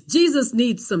Jesus. Jesus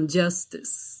needs some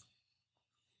justice.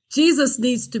 Jesus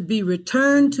needs to be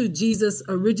returned to Jesus'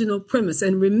 original premise.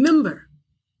 And remember,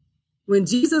 when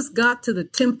Jesus got to the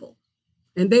temple,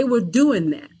 and they were doing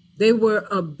that, they were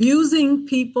abusing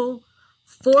people,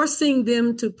 forcing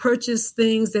them to purchase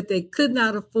things that they could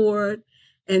not afford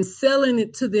and selling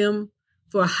it to them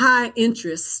for high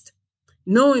interest,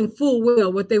 knowing full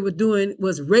well what they were doing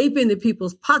was raping the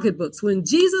people's pocketbooks. When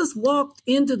Jesus walked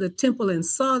into the temple and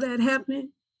saw that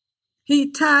happening,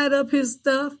 he tied up his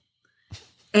stuff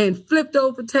and flipped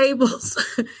over tables.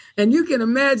 And you can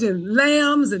imagine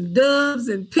lambs and doves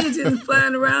and pigeons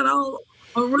flying around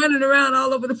or running around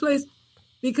all over the place.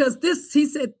 Because he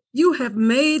said, you have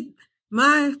made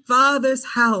my Father's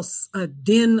house a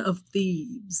den of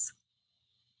thieves.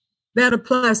 That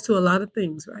applies to a lot of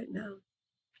things right now.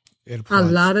 A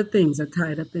lot of things are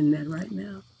tied up in that right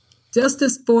now.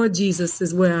 Justice for Jesus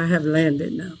is where I have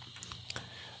landed now.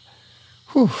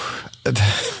 Whew.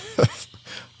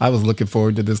 I was looking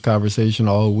forward to this conversation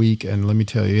all week, and let me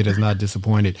tell you, it has not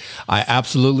disappointed. I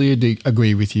absolutely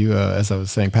agree with you. As I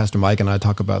was saying, Pastor Mike and I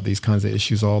talk about these kinds of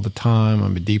issues all the time.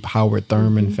 I'm a deep Howard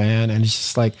Thurman fan, and it's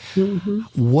just like,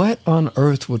 what on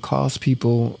earth would cause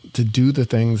people to do the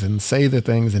things and say the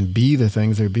things and be the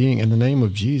things they're being in the name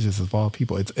of Jesus of all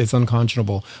people? It's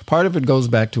unconscionable. Part of it goes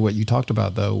back to what you talked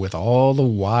about, though, with all the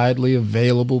widely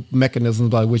available mechanisms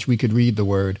by which we could read the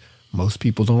word. Most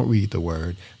people don't read the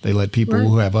word. They let people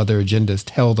who have other agendas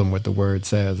tell them what the word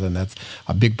says, and that's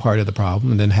a big part of the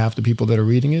problem. And then half the people that are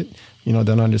reading it,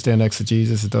 don't understand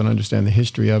exegesis, don't understand the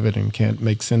history of it, and can't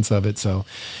make sense of it. So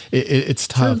it's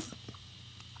tough.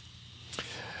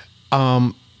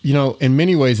 In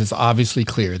many ways, it's obviously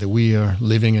clear that we are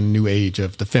living in a new age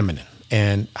of the feminine.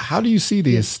 And how do you see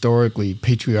the historically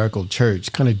patriarchal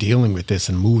church kind of dealing with this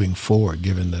and moving forward,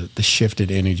 given the shifted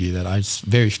energy that I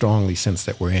very strongly sense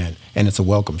that we're in? And it's a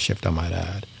welcome shift, I might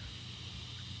add.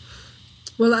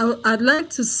 Well, I'd like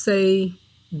to say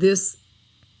this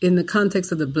in the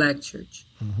context of the Black church,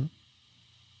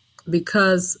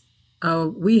 because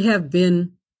we have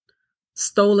been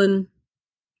stolen,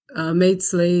 made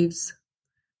slaves,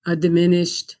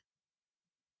 diminished,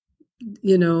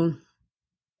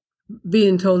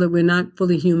 being told that we're not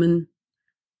fully human.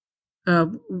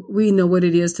 We know what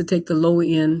it is to take the low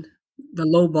end, the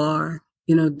low bar,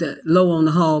 the low on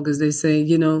the hog, as they say,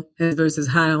 versus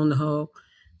high on the hog.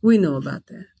 We know about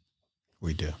that.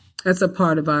 We do. That's a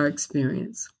part of our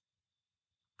experience,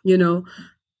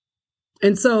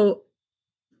 And so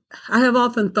I have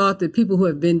often thought that people who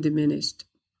have been diminished,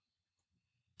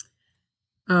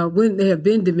 when they have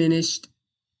been diminished,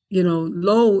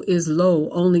 low is low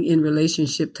only in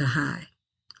relationship to high.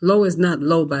 Low is not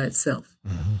low by itself.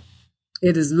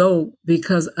 It is low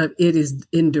because it is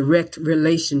in direct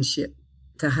relationship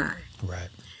to high. Right.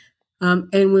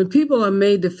 And when people are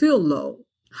made to feel low,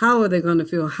 how are they going to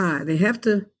feel high? They have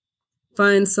to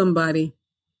find somebody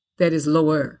that is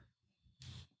lower.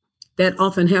 That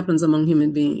often happens among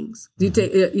human beings. You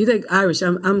take Irish.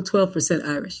 I'm 12%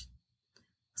 Irish.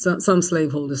 Some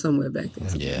slaveholder somewhere back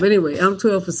there. Yeah. But anyway, I'm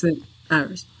 12%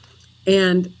 Irish.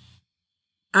 And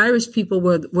Irish people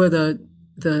were the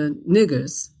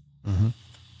niggers.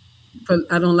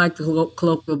 I don't like the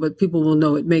colloquial, but people will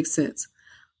know it makes sense,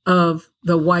 of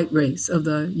the white race, of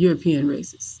the European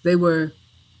races. They were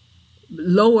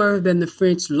lower than the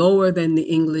French, lower than the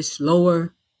English,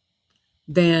 lower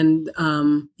than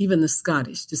even the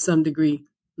Scottish to some degree,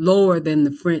 lower than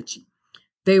the French.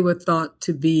 They were thought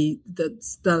to be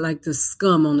like the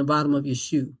scum on the bottom of your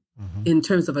shoe in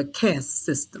terms of a caste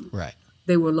system. Right.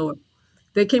 They were lower.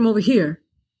 They came over here.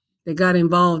 They got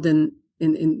involved in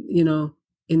the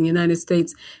United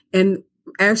States. And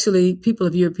actually, people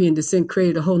of European descent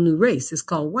created a whole new race. It's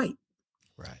called white.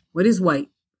 Right. What is white?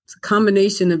 It's a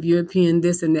combination of European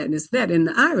this and that and this, that. And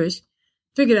the Irish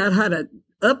figured out how to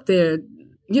up there,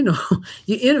 you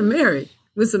intermarry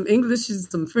with some English and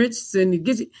some French, and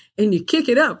you kick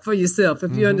it up for yourself,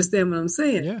 if you understand what I'm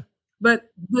saying. Yeah. But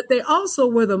they also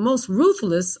were the most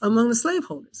ruthless among the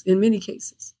slaveholders in many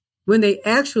cases when they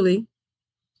actually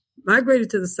migrated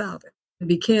to the South and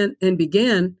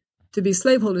began to be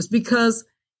slaveholders, because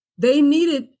they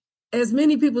needed, as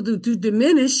many people do, to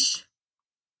diminish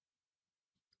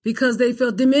because they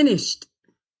felt diminished.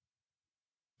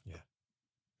 Yeah.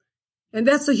 And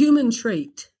that's a human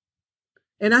trait.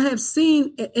 And I have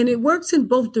seen, and it works in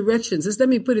both directions. Just let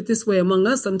me put it this way, among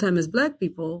us, sometimes as Black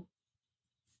people,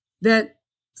 that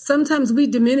sometimes we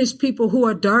diminish people who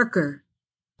are darker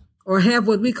or have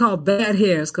what we call bad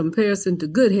hair as comparison to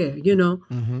good hair, you know.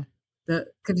 Mm-hmm.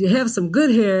 Because you have some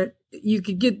good hair, you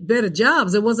could get better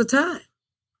jobs. There was a time.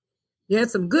 You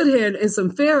had some good hair and some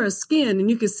fairer skin,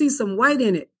 and you could see some white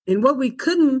in it. And what we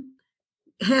couldn't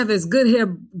have as good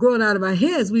hair growing out of our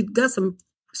heads, we got some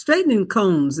straightening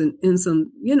combs and some,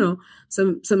 you know,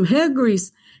 some hair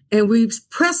grease, and we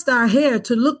pressed our hair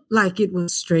to look like it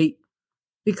was straight,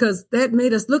 because that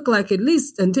made us look like, at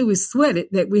least until we sweated,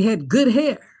 that we had good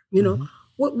hair. You know,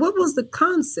 what was the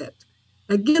concept?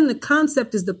 Again, the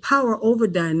concept is the power over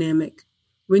dynamic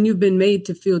when you've been made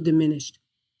to feel diminished.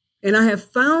 And I have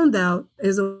found out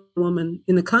as a woman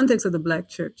in the context of the Black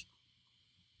church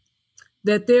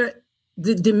that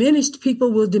the diminished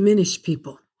people will diminish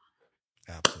people.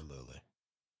 Absolutely.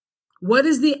 What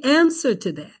is the answer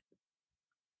to that?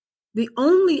 The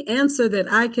only answer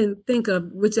that I can think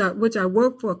of, which I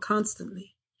work for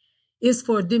constantly, is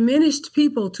for diminished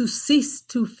people to cease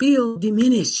to feel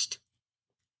diminished.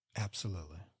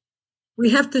 Absolutely.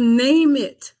 We have to name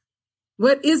it.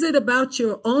 What is it about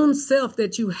your own self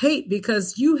that you hate?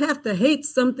 Because you have to hate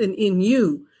something in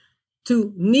you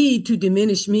to need to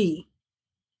diminish me.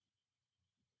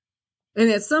 And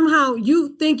that somehow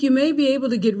you think you may be able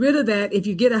to get rid of that if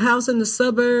you get a house in the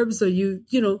suburbs, or you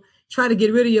try to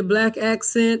get rid of your Black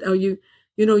accent, or you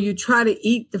try to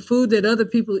eat the food that other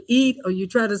people eat, or you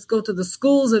try to go to the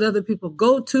schools that other people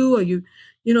go to, or you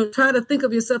try to think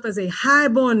of yourself as a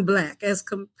highborn Black as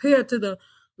compared to the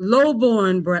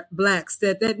lowborn Blacks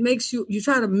that makes you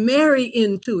try to marry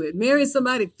into it, marry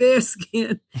somebody fair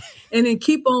skinned and then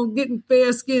keep on getting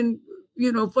fair skin,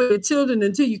 for your children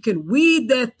until you can weed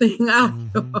that thing out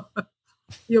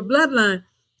your bloodline.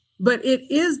 But it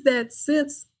is that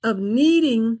sense of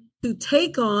needing to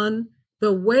take on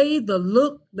the way, the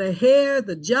look, the hair,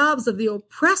 the jobs of the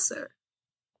oppressor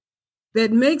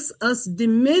that makes us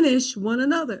diminish one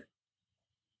another.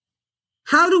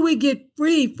 How do we get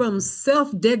free from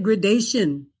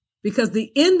self-degradation? Because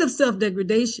the end of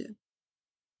self-degradation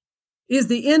is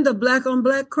the end of Black on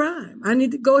Black crime. I need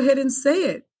to go ahead and say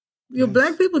it.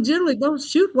 Black people generally don't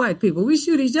shoot white people. We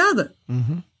shoot each other.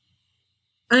 Mm-hmm.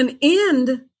 An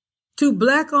end to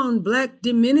Black on Black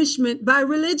diminishment by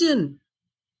religion.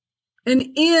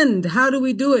 An end. How do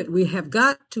we do it? We have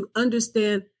got to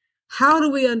understand. How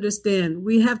do we understand?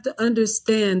 We have to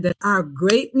understand that our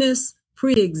greatness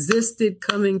pre-existed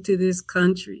coming to this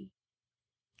country.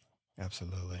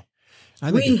 Absolutely.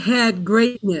 We had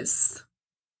greatness.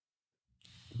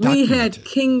 We had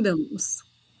kingdoms.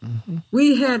 Mm-hmm.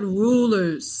 We had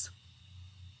rulers.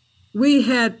 We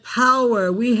had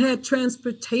power. We had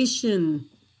transportation.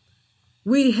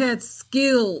 We had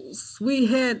skills. We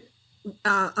had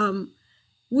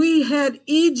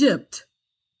Egypt.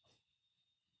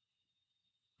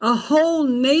 A whole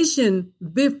nation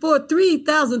before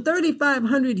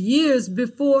 3,500 years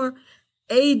before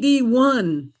AD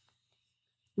 1.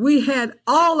 We had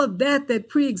all of that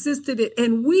pre-existed it.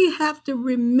 And we have to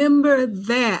remember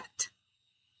that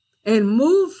and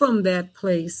move from that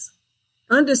place,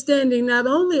 understanding not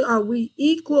only are we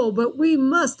equal, but we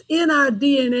must, in our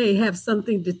DNA, have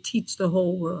something to teach the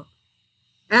whole world.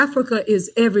 Africa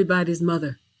is everybody's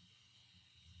mother.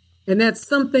 And that's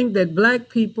something that Black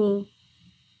people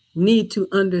need to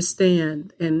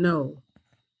understand and know.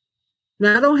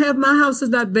 Now, my house is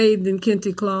not bathed in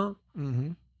kente cloth.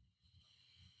 Mm-hmm.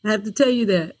 I have to tell you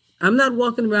that. I'm not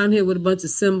walking around here with a bunch of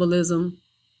symbolism.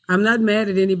 I'm not mad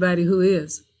at anybody who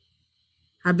is.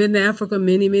 I've been to Africa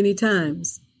many, many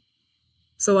times.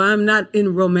 So I'm not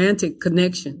in romantic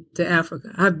connection to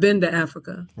Africa. I've been to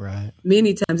Africa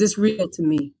many times. It's real to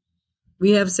me.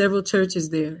 We have several churches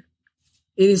there.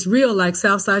 It is real, like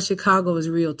Southside Chicago is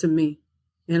real to me.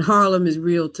 And Harlem is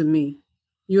real to me.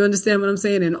 You understand what I'm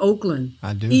saying? And Oakland,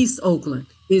 I do. East Oakland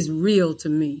is real to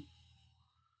me.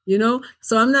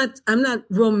 So I'm not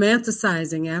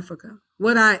romanticizing Africa.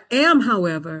 What I am,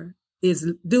 however, is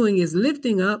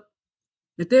lifting up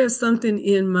that there's something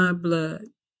in my blood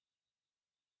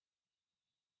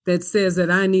that says that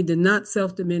I need to not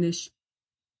self-diminish.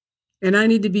 And I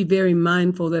need to be very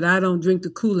mindful that I don't drink the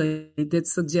Kool-Aid that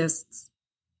suggests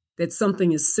that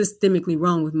something is systemically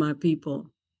wrong with my people.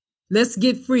 Let's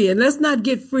get free. And let's not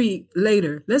get free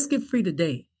later. Let's get free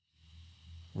today.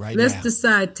 Let's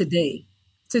decide today,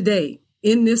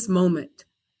 in this moment,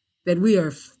 that we are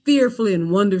fearfully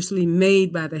and wondrously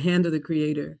made by the hand of the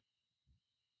Creator.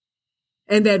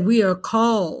 And that we are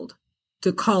called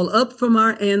to call up from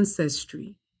our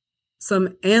ancestry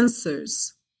some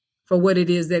answers for what it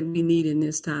is that we need in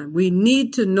this time. We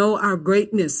need to know our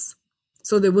greatness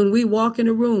so that when we walk in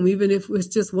a room, even if it's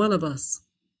just one of us,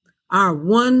 our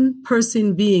one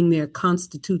person being there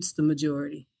constitutes the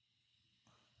majority.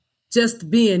 Just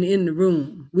being in the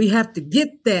room. We have to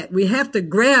get that. We have to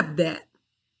grab that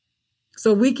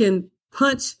so we can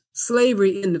punch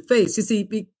slavery in the face. You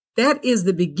see, that is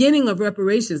the beginning of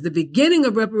reparations. The beginning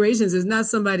of reparations is not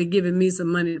somebody giving me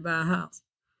some money to buy a house.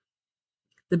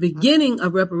 The beginning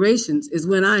of reparations is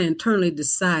when I internally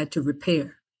decide to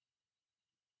repair.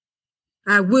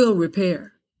 I will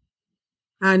repair.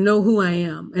 I know who I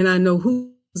am, and I know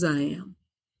whose I am.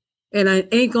 And I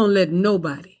ain't gonna let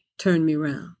nobody turn me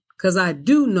around, because I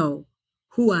do know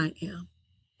who I am,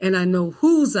 and I know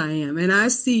whose I am. And I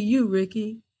see you,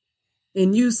 Ricky,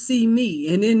 and you see me.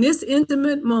 And in this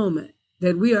intimate moment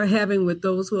that we are having with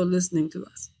those who are listening to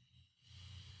us,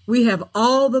 we have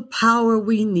all the power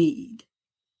we need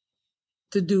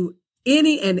to do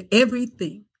any and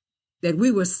everything that we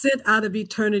were sent out of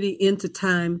eternity into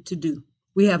time to do.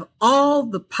 We have all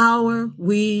the power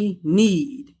we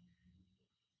need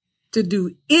to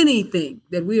do anything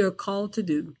that we are called to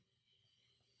do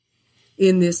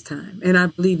in this time. And I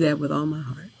believe that with all my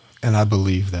heart. And I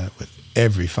believe that with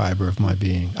every fiber of my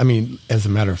being. I mean, as a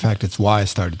matter of fact, it's why I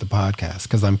started the podcast,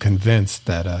 because I'm convinced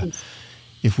that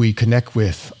if we connect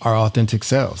with our authentic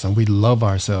selves and we love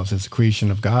ourselves as a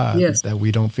creation of God, yes, that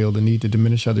we don't feel the need to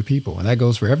diminish other people. And that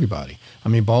goes for everybody. I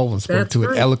mean, Baldwin spoke to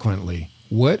it eloquently.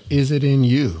 What is it in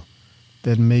you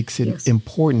that makes it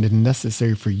important and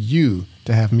necessary for you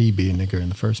to have me be a nigger in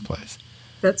the first place?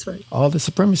 That's right. All the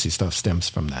supremacy stuff stems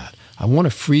from that. I want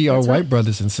to free our white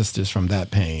brothers and sisters from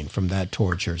that pain, from that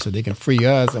torture, so they can free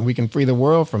us and we can free the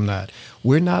world from that.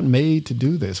 We're not made to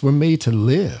do this. We're made to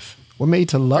live. We're made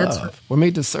to love. Right. We're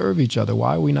made to serve each other.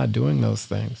 Why are we not doing those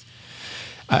things?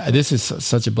 This is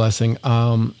such a blessing.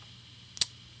 I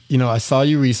saw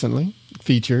you recently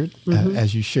featured,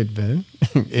 as you should have been,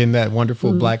 in that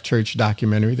wonderful Black Church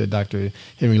documentary that Dr.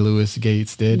 Henry Louis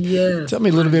Gates did. Yes, tell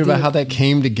me a little bit about how that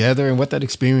came together and what that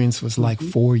experience was like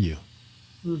for you.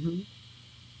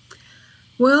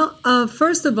 Well,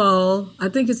 first of all, I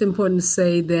think it's important to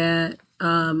say that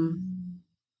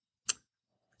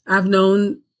I've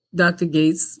known Dr.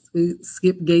 Gates,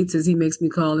 Skip Gates, as he makes me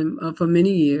call him, for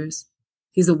many years.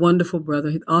 He's a wonderful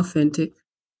brother, authentic,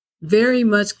 very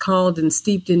much called and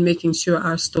steeped in making sure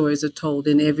our stories are told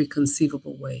in every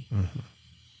conceivable way.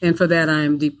 And for that, I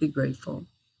am deeply grateful.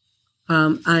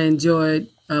 I enjoyed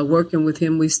working with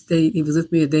him. He was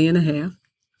with me a day and a half.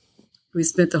 We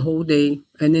spent the whole day,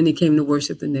 and then he came to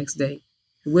worship the next day.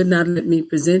 He would not let me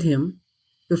present him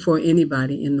before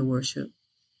anybody in the worship.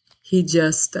 He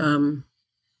just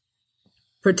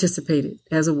participated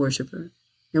as a worshiper,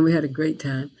 and we had a great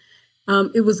time.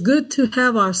 It was good to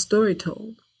have our story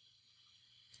told,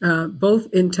 both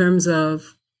in terms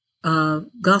of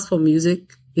gospel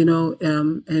music,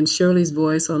 and Shirley's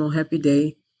voice on "Oh Happy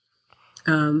Day."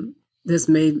 This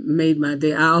made my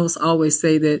day. I always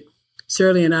say that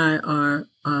Shirley and I are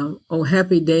 "Oh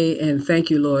Happy Day" and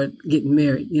 "Thank You Lord" getting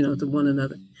married, to one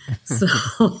another.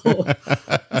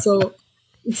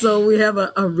 So we have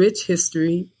a rich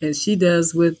history, as she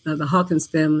does with the Hawkins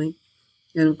family,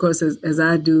 and of course as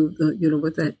I do,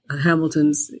 with the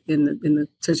Hamiltons in the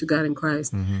Church of God in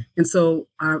Christ. And so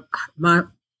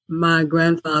my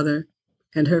grandfather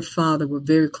and her father were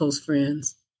very close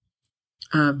friends,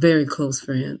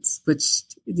 which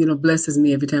blesses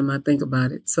me every time I think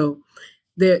about it. So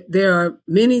there are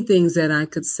many things that I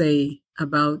could say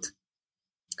about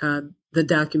the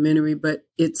documentary, but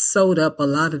it sewed up a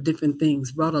lot of different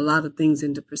things, brought a lot of things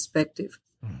into perspective.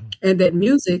 And that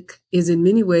music is in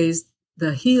many ways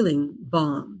the healing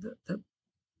balm, the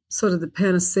sort of the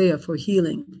panacea for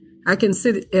healing. I can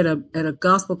sit at a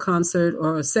gospel concert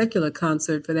or a secular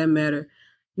concert, for that matter,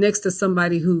 next to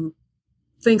somebody who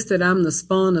thinks that I'm the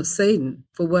spawn of Satan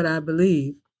for what I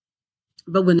believe.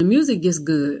 But when the music gets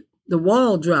good, the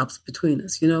wall drops between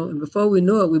us, and before we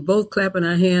know it, we're both clapping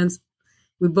our hands.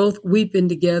 We both weeping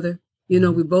together, we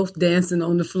both dancing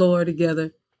on the floor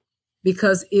together,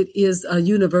 because it is a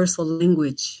universal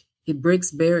language. It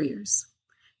breaks barriers.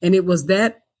 And it was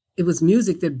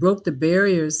music that broke the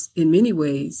barriers in many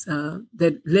ways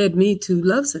that led me to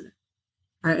Love Center.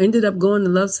 I ended up going to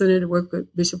Love Center to work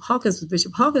with Bishop Hawkins.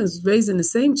 Bishop Hawkins was raised in the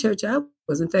same church I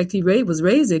was. In fact, he was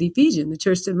raised at Ephesian, the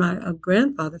church that my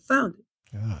grandfather founded.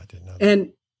 Oh, I didn't know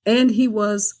that. And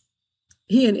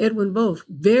he and Edwin both,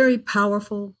 very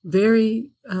powerful, very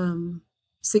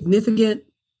significant,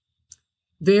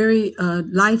 very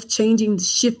life-changing,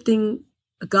 shifting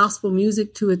gospel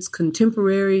music to its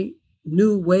contemporary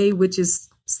new way, which is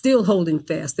still holding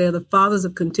fast. They're the fathers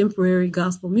of contemporary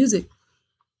gospel music.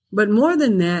 But more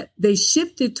than that, they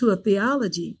shifted to a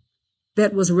theology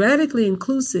that was radically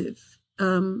inclusive,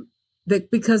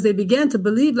 because they began to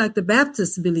believe like the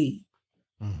Baptists believe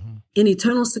in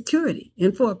eternal security.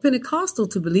 And for a Pentecostal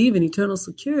to believe in eternal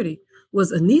security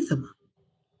was anathema.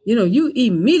 You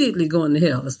immediately going to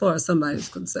hell as far as somebody's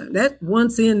concerned. That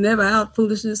once in, never out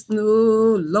foolishness.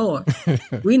 No, Lord,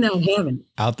 we not having it.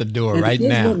 Out the door and right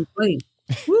now.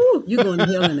 Woo, you're going to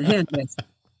hell in a handbasket.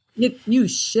 You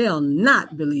shall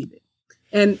not believe it.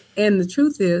 And the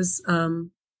truth is,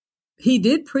 he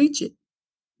did preach it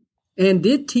and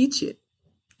did teach it.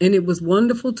 And it was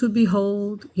wonderful to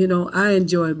behold. I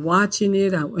enjoyed watching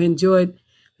it. I enjoyed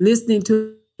listening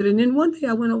to it. And then one day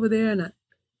I went over there and I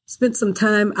spent some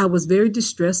time. I was very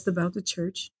distressed about the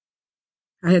church.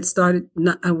 I had started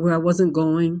where I wasn't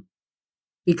going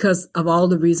because of all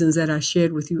the reasons that I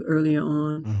shared with you earlier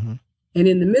on. Mm-hmm. And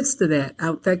in the midst of that,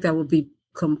 in fact, I will be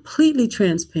completely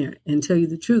transparent and tell you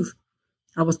the truth.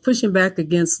 I was pushing back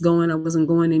against going. I wasn't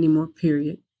going anymore,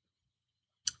 period.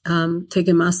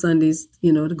 Taking my Sundays,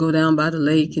 to go down by the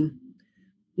lake and,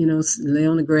 lay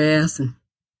on the grass and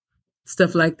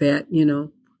stuff like that,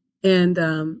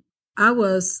 And I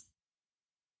was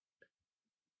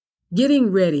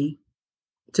getting ready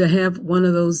to have one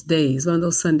of those days, one of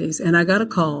those Sundays. And I got a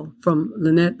call from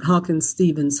Lynette Hawkins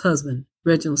Stevens' husband,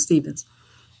 Reginald Stevens.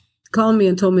 Called me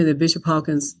and told me that Bishop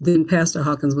Hawkins, then Pastor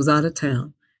Hawkins, was out of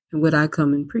town. And would I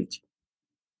come and preach?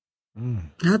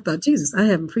 And I thought, Jesus, I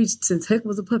haven't preached since heck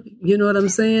was a puppy. You know what I'm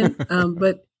saying?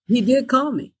 But he did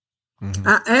call me. Mm-hmm.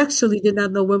 I actually did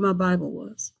not know where my Bible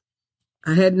was.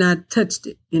 I had not touched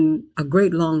it in a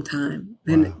great long time.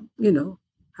 And,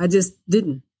 I just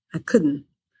didn't. I couldn't.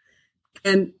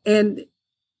 And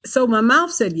so my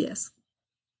mouth said yes.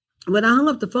 When I hung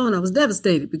up the phone, I was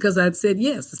devastated because I'd said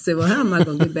yes. I said, well, how am I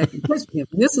going to get back in touch with him?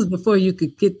 This was before you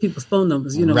could get people's phone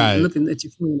numbers, right. Looking at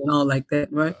your phone and all like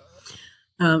that, right?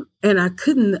 And I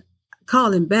couldn't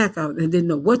call him back. I didn't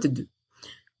know what to do.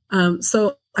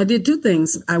 So I did two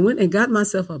things. I went and got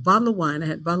myself a bottle of wine. I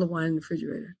had a bottle of wine in the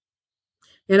refrigerator.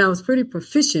 And I was pretty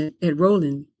proficient at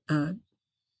rolling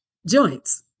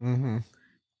joints. Mm-hmm.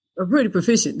 I'm pretty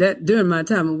proficient. That during my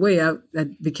time away, I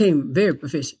became very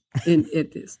proficient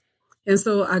at this. And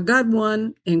so I got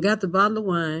one and got the bottle of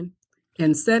wine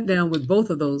and sat down with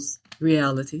both of those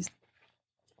realities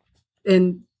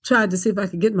and tried to see if I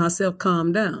could get myself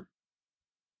calmed down.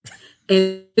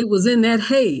 And it was in that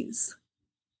haze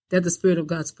that the Spirit of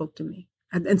God spoke to me.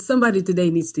 And somebody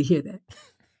today needs to hear that.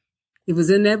 It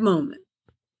was in that moment.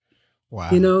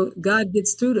 Wow. God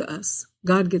gets through to us.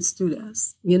 God gets through to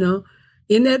us.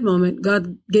 In that moment,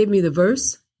 God gave me the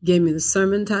verse, gave me the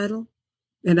sermon title,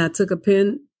 and I took a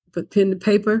pen, put pen to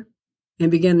paper,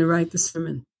 and began to write the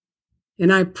sermon.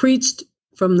 And I preached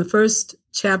from the first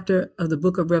chapter of the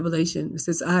book of Revelation. It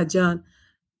says, John,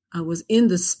 I was in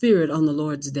the Spirit on the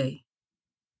Lord's day.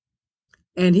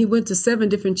 And he went to 7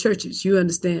 different churches, you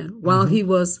understand, while he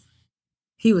was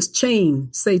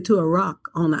chained, say, to a rock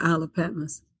on the Isle of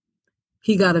Patmos.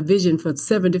 He got a vision for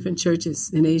 7 different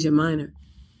churches in Asia Minor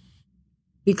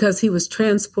because he was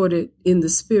transported in the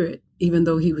Spirit, even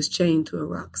though he was chained to a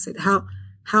rock. Said,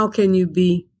 how can you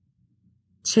be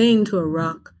chained to a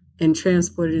rock and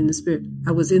transported in the Spirit?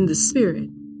 I was in the Spirit,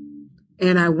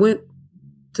 and I went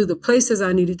to the places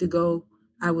I needed to go.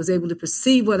 I was able to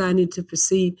perceive what I needed to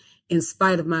perceive in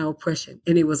spite of my oppression.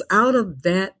 And it was out of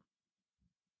that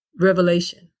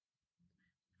revelation.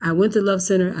 I went to Love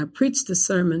Center. I preached the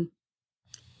sermon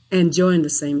and joined the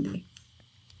same day.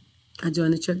 I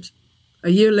joined the church. A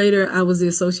year later, I was the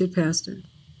associate pastor.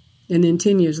 And then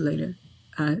 10 years later,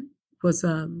 I was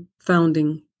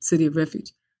founding City of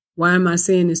Refuge. Why am I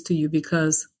saying this to you?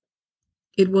 Because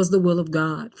it was the will of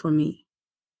God for me.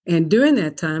 And during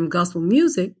that time, gospel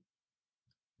music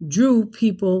drew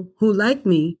people who, like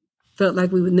me, felt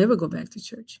like we would never go back to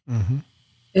church. Mm-hmm.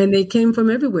 And they came from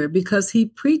everywhere because he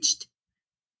preached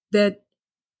that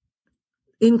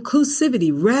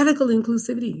inclusivity, radical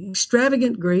inclusivity,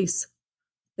 extravagant grace.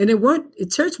 And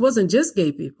church wasn't just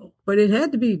gay people, but it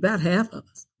had to be about half of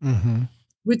us, mm-hmm.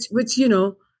 which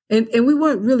and we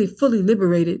weren't really fully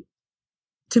liberated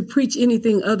to preach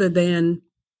anything other than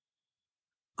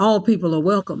all people are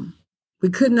welcome. We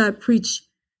could not preach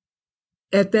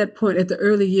at that point, at the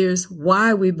early years,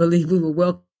 why we believe we were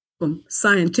welcome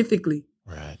scientifically.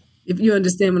 Right. If you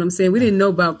understand what I'm saying, we didn't know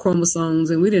about chromosomes,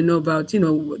 and we didn't know about,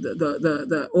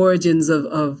 the origins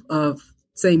of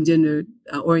same gender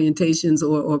orientations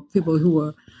or people who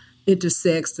are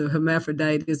intersexed or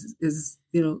hermaphrodite is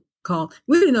call.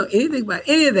 We didn't know anything about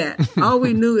any of that. All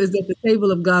we knew is that the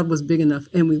table of God was big enough,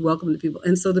 and we welcomed the people.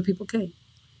 And so the people came.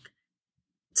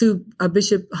 To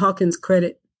Bishop Hawkins'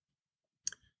 credit,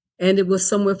 and it was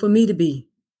somewhere for me to be.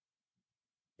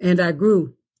 And I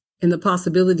grew, and the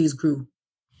possibilities grew,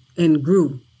 and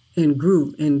grew, and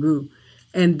grew, and grew.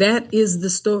 And that is the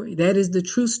story. That is the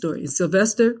true story.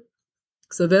 Sylvester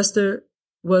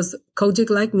was Kojic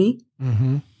like me,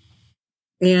 Mm-hmm.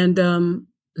 and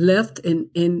left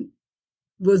and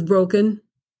was broken.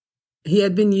 He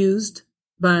had been used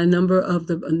by a number of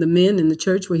the men in the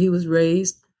church where he was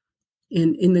raised.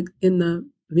 In the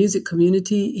music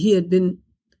community, he had been,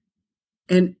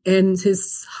 and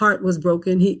his heart was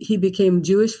broken. He became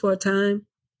Jewish for a time,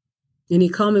 and he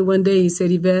called me one day. He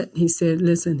said, "Yvette," he said,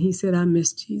 "listen," he said, "I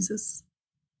miss Jesus."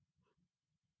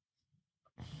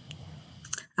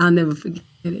 I'll never forget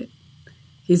it.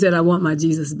 He said, "I want my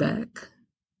Jesus back."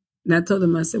 And I told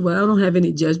him, I said, "Well, I don't have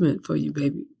any judgment for you,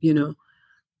 baby,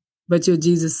 but your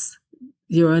Jesus,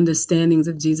 your understandings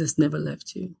of Jesus never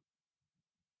left you."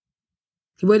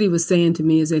 What he was saying to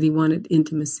me is that he wanted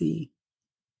intimacy,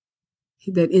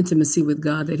 that intimacy with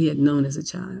God that he had known as a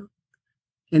child.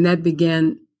 And that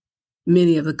began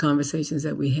many of the conversations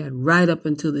that we had right up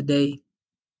until the day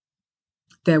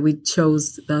that we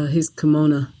chose his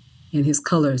kimono and his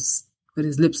colors, what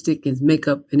his lipstick and his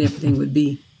makeup and everything would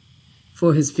be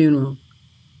for his funeral.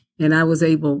 And I was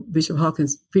able, Bishop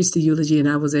Hawkins preached the eulogy, and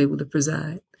I was able to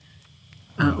preside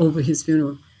over his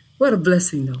funeral. What a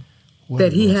blessing, though.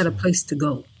 That he had a place to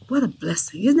go. What a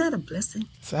blessing. Isn't that a blessing?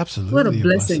 It's absolutely what a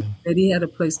blessing that he had a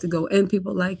place to go and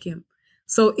people like him.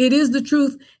 So it is the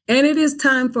truth. And it is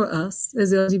time for us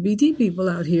as LGBT people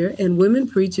out here and women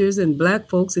preachers and Black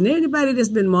folks and anybody that's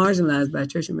been marginalized by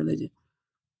church and religion.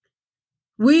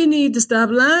 We need to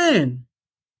stop lying.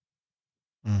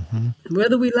 Mm-hmm.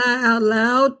 Whether we lie out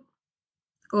loud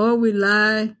or we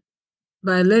lie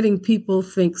by letting people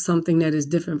think something that is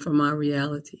different from our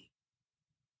reality.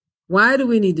 Why do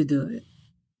we need to do it?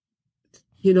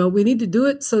 We need to do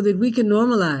it so that we can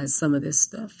normalize some of this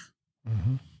stuff.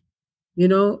 Mm-hmm.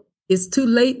 It's too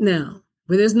late now,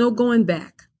 but there's no going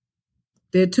back.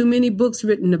 There are too many books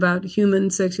written about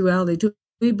human sexuality, too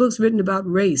many books written about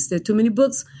race. There are too many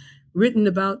books written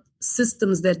about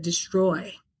systems that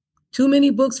destroy. Too many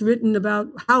books written about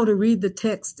how to read the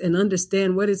text and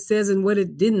understand what it says and what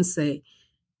it didn't say.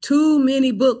 Too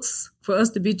many books for us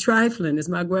to be trifling, as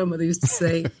my grandmother used to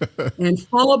say, and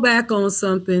fall back on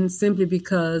something simply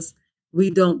because we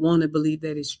don't want to believe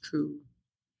that it's true.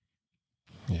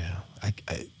 Yeah.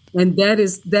 And that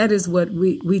is what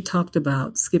we talked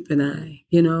about, Skip and I.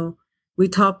 We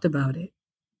talked about it.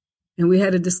 And we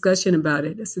had a discussion about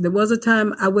it. So there was a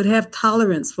time I would have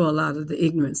tolerance for a lot of the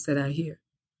ignorance that I hear.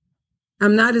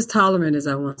 I'm not as tolerant as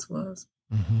I once was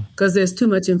because there's too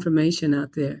much information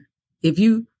out there. If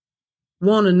you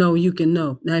want to know, you can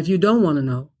know. Now, if you don't want to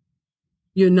know,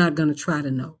 you're not going to try to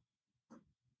know.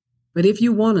 But if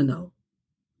you want to know,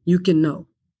 you can know.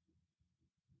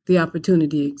 The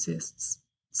opportunity exists.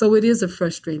 So it is a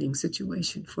frustrating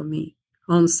situation for me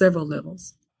on several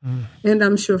levels. And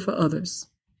I'm sure for others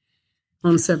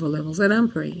on several levels. And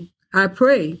I'm praying. I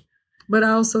pray, but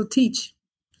I also teach.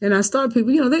 And I start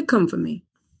people, they come for me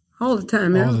all the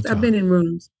time. I've been in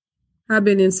rooms. I've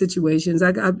been in situations.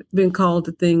 I've been called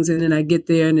to things, and then I get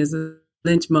there, and there's a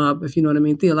lynch mob, if you know what I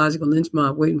mean, theological lynch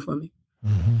mob waiting for me.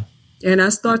 Mm-hmm. And I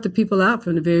start the people out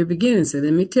from the very beginning and say,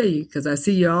 let me tell you, because I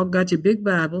see you all got your big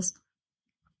Bibles,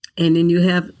 and then you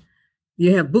have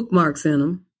bookmarks in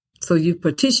them. So you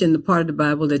partition the part of the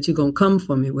Bible that you're going to come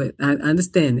for me with. I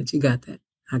understand that you got that.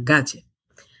 I got you.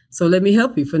 So let me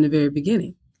help you from the very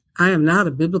beginning. I am not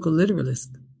a biblical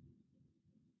literalist.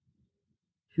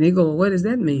 And they go, well, what does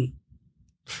that mean?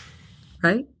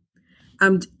 Right?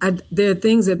 There are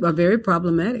things that are very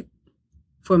problematic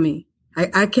for me.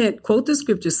 I can't quote the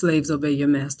scripture, slaves, obey your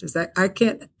masters. I'm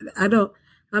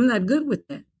not good with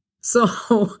that.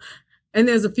 So, and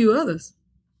there's a few others,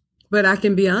 but I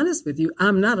can be honest with you.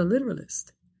 I'm not a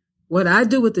literalist. What I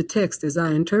do with the text is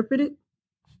I interpret it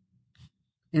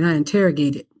and I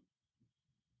interrogate it.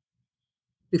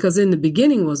 Because in the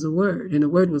beginning was the Word, and the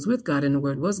Word was with God, and the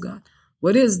Word was God.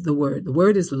 What is the Word? The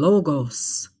Word is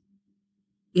Logos.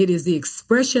 It is the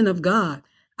expression of God.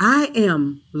 I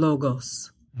am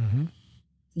Logos. Mm-hmm.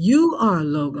 You are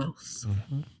Logos.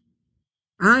 Mm-hmm.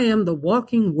 I am the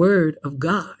walking Word of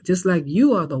God, just like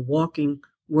you are the walking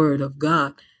Word of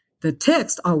God. The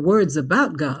texts are words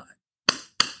about God.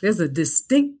 There's a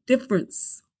distinct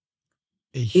difference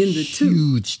in the two.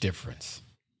 Huge difference.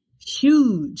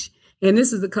 Huge. And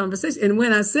this is the conversation. And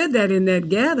when I said that in that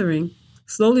gathering,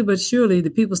 slowly but surely,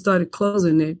 the people started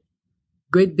closing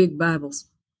great big Bibles.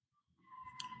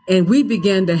 And we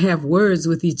began to have words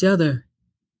with each other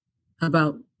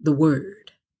about the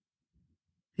word.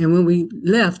 And when we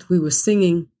left, we were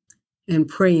singing and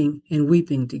praying and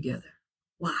weeping together.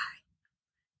 Why?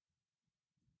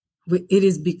 It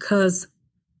is because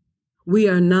we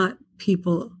are not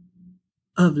people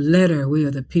of letter. We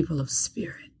are the people of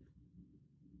spirit.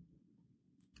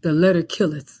 The letter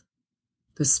killeth.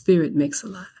 The spirit makes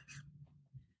alive.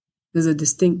 There's a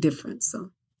distinct difference. So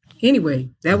anyway,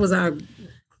 there you have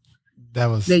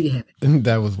it.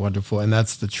 That was wonderful. And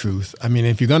that's the truth. I mean,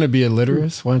 if you're going to be a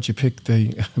literist, why don't you pick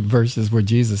the verses where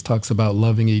Jesus talks about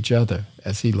loving each other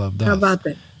as he loved us? How about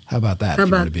that? How about that if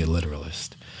you want to be a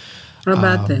literalist? How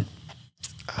about that?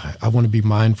 I want to be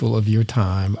mindful of your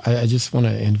time. I just want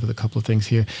to end with a couple of things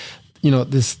here. You know,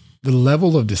 the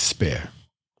level of despair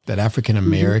that African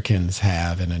Americans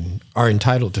have and are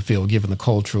entitled to feel, given the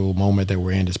cultural moment that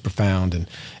we're in, is profound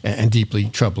and deeply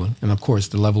troubling. And of course,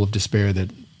 the level of despair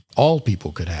that all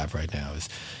people could have right now is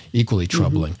equally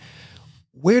troubling.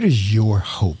 Where does your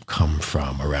hope come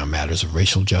from around matters of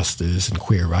racial justice and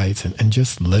queer rights and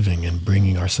just living and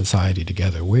bringing our society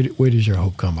together? Where does your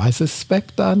hope come? I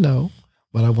suspect I know,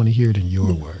 but I want to hear it in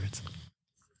your words.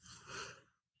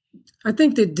 I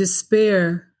think that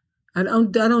despair, I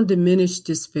don't diminish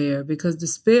despair, because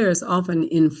despair is often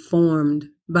informed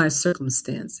by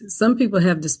circumstances. Some people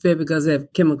have despair because they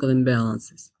have chemical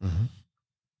imbalances.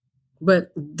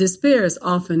 But despair is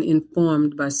often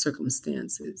informed by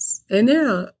circumstances. And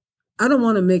I don't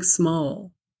want to make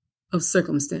small of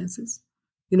circumstances.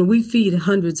 You know, we feed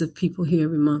hundreds of people here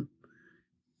every month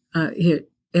here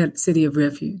at City of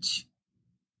Refuge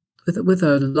with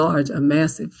a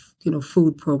massive,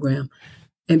 food program.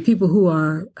 And people who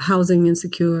are housing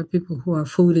insecure, people who are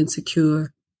food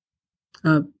insecure,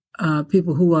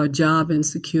 people who are job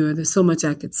insecure. There's so much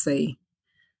I could say,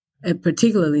 and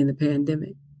particularly in the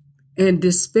pandemic. And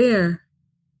despair,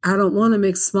 I don't want to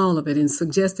make small of it and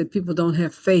suggest that people don't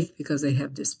have faith because they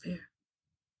have despair.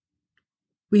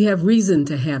 We have reason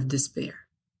to have despair.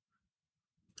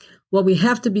 What we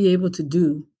have to be able to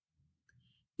do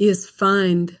is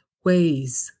find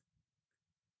ways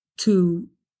to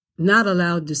not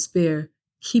allow despair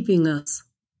keeping us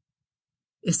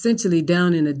essentially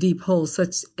down in a deep hole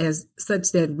such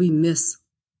that we miss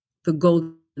the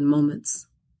golden moments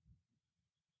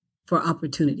for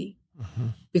opportunity.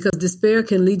 Because despair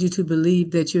can lead you to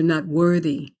believe that you're not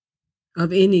worthy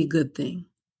of any good thing.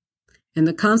 And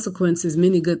the consequence is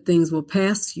many good things will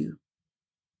pass you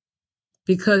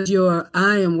because your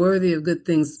I am worthy of good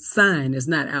things sign is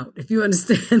not out. If you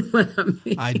understand what I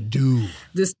mean. I do.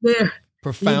 Despair.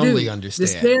 Profoundly understand.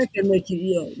 Despair can make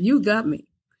you, you got me.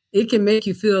 It can make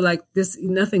you feel like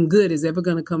nothing good is ever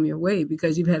going to come your way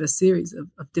because you've had a series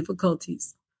of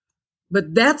difficulties.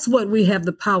 But that's what we have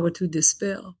the power to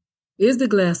dispel. Is the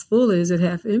glass full or is it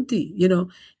half empty?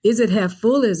 Is it half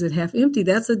full or is it half empty?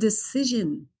 That's a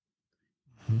decision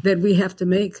that we have to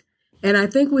make. And I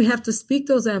think we have to speak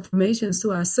those affirmations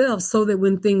to ourselves so that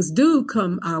when things do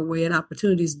come our way and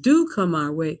opportunities do come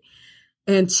our way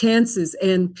and chances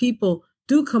and people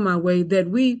do come our way,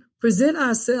 that we present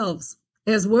ourselves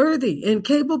as worthy and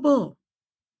capable.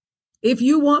 If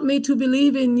you want me to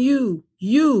believe in you,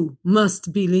 you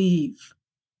must believe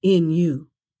in you.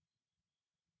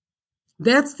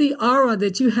 That's the aura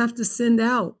that you have to send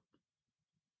out.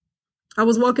 I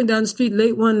was walking down the street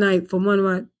late one night from one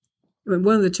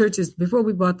of the churches before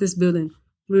we bought this building.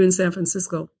 We were in San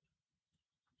Francisco.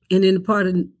 And in a part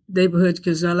of the neighborhood,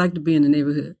 because I like to be in the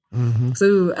neighborhood. So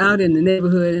we were out in the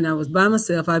neighborhood and I was by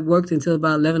myself. I'd worked until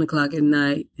about 11 o'clock at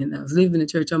night and I was leaving the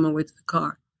church on my way to the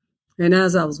car. And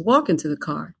as I was walking to the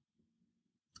car,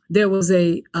 there was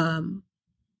a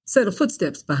set of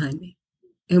footsteps behind me.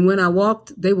 And when I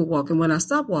walked, they were walking. When I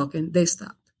stopped walking, they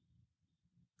stopped.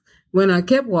 When I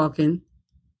kept walking,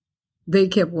 they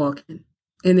kept walking.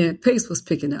 And their pace was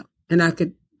picking up. And I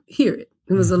could hear it.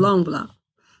 It was a long block.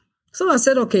 So I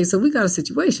said, okay, so we got a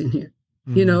situation here.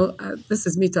 This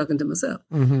is me talking to myself.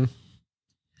 And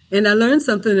I learned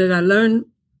something that I learned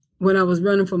when I was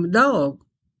running from a dog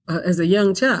as a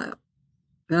young child.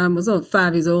 And I was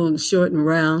 5 years old and short and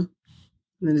round.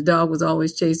 And the dog was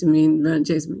always chasing me and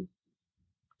chasing me.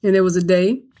 And there was a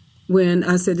day when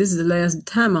I said, this is the last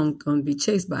time I'm going to be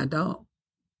chased by a dog.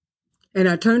 And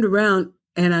I turned around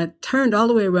and I turned all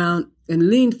the way around and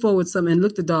leaned forward some and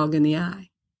looked the dog in the eye.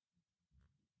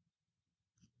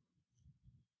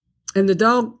 And the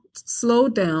dog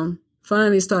slowed down,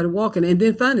 finally started walking, and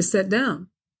then finally sat down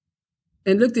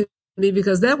and looked at me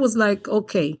because that was like,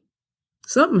 okay,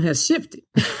 something has shifted.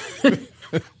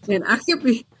 And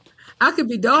I could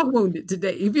be dog wounded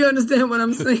today, if you understand what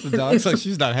I'm saying. The dog's like,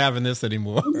 she's not having this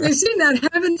anymore. She's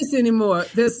not having this anymore.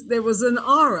 There was an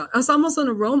aura. It's almost an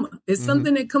aroma. It's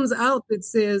something that comes out that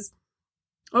says,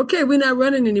 okay, we're not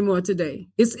running anymore today.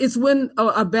 It's when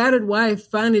a battered wife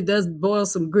finally does boil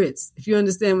some grits, if you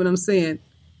understand what I'm saying,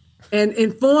 and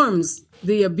informs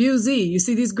the abusee. You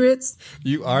see these grits?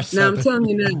 You are now. I'm telling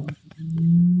you now.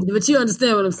 But you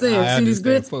understand what I'm saying. See these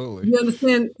grits? Fully. You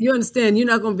understand you're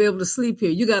not going to be able to sleep here.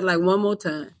 You got like one more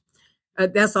time.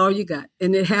 That's all you got.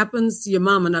 And it happens, your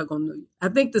mama not going to know you. I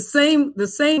think the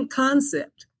same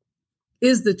concept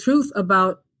is the truth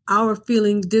about our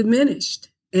feeling diminished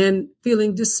and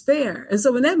feeling despair. And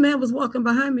so when that man was walking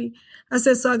behind me, I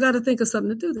said, so I got to think of something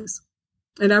to do this.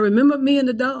 And I remembered me and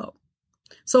the dog.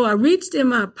 So I reached in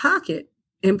my pocket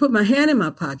and put my hand in my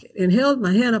pocket and held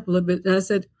my hand up a little bit.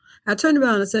 And I turned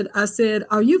around and I said,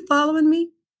 are you following me?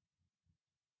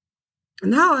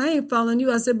 No, I ain't following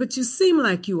you. I said, but you seem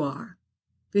like you are.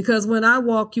 Because when I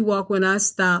walk, you walk. When I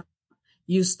stop,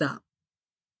 you stop.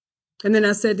 And then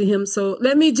I said to him, so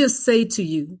let me just say to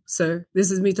you, sir,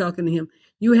 this is me talking to him,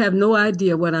 you have no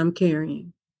idea what I'm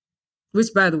carrying,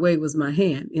 which, by the way, was my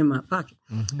hand in my pocket.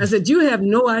 I said, you have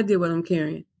no idea what I'm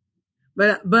carrying,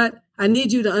 but I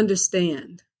need you to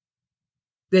understand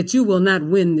that you will not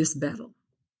win this battle.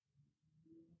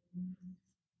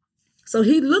 So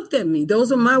he looked at me.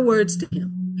 Those are my words to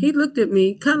him. He looked at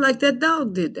me kind of like that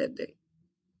dog did that day.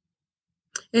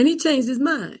 And he changed his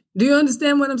mind. Do you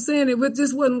understand what I'm saying? It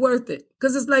just wasn't worth it.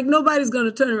 Because it's like nobody's going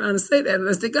to turn around and say that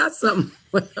unless they got something.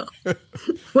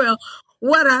 Well,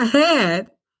 what I had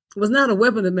was not a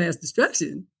weapon of mass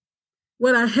destruction.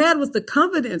 What I had was the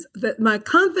confidence that my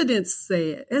confidence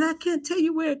said, and I can't tell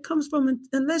you where it comes from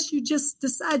unless you just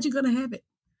decide you're going to have it.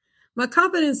 My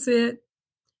confidence said,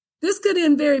 this could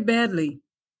end very badly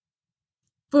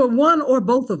for one or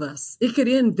both of us. It could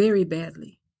end very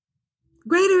badly.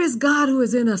 Greater is God who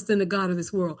is in us than the God of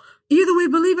this world. Either we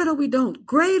believe it or we don't.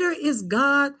 Greater is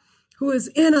God who is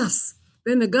in us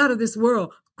than the God of this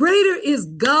world. Greater is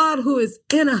God who is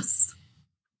in us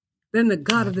than the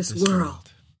God of this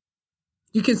world.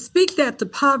 You can speak that to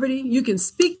poverty. You can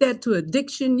speak that to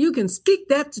addiction. You can speak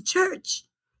that to church.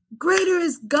 Greater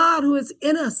is God who is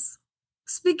in us.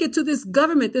 Speak it to this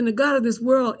government than the God of this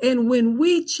world. And when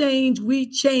we change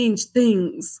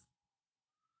things.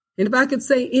 And if I could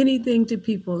say anything to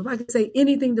people, if I could say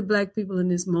anything to Black people in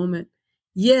this moment,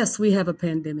 yes, we have a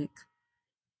pandemic.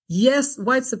 Yes,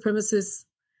 white supremacists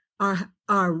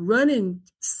are running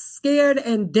scared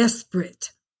and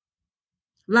desperate,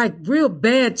 like real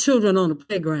bad children on the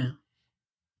playground.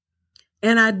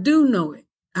 And I do know it.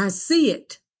 I see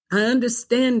it. I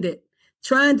understand it.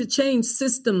 Trying to change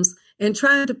systems and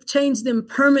trying to change them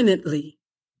permanently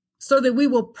so that we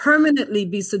will permanently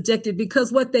be subjected,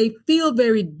 because what they feel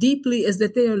very deeply is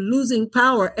that they are losing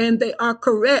power, and they are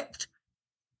correct.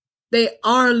 They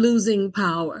are losing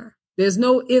power. There's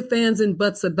no ifs, ands, and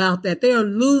buts about that. They are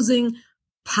losing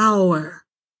power.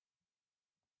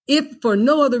 If for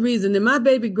no other reason than my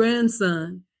baby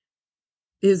grandson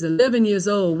is 11 years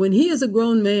old, when he is a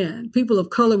grown man, people of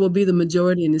color will be the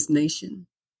majority in this nation.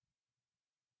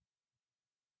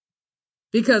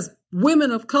 Because women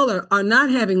of color are not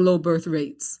having low birth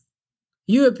rates.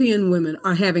 European women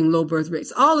are having low birth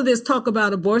rates. All of this talk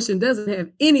about abortion doesn't have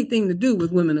anything to do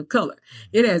with women of color.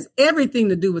 It has everything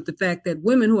to do with the fact that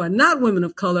women who are not women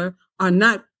of color are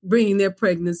not bringing their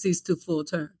pregnancies to full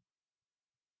term.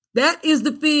 That is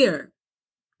the fear.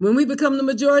 When we become the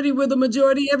majority, we're the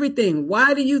majority everything.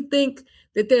 Why do you think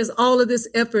that there's all of this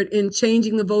effort in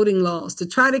changing the voting laws to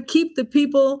try to keep the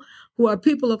people who are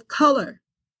people of color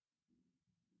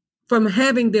from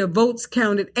having their votes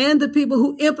counted, and the people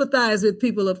who empathize with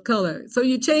people of color? So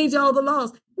you change all the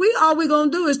laws. All we're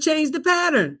going to do is change the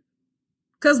pattern,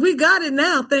 because we got it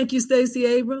now. Thank you, Stacey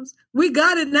Abrams. We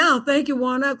got it now. Thank you,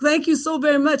 Warnock. Thank you so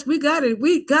very much. We got it.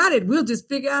 We'll just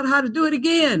figure out how to do it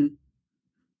again.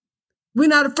 We're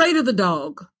not afraid of the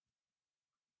dog.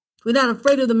 We're not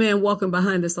afraid of the man walking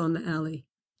behind us on the alley.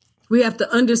 We have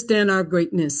to understand our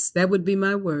greatness. That would be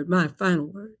my word, my final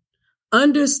word.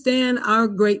 Understand our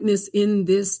greatness in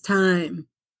this time.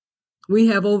 We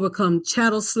have overcome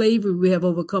chattel slavery. We have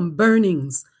overcome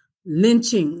burnings,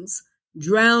 lynchings,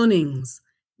 drownings,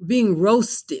 being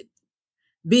roasted,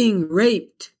 being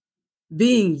raped,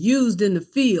 being used in the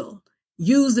field,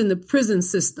 used in the prison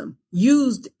system,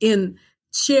 used in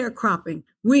sharecropping.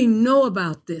 We know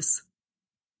about this.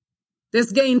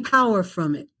 Let's gain power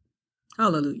from it.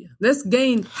 Hallelujah. Let's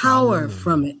gain power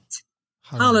from it.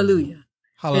 Hallelujah.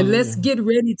 Hallelujah. And let's get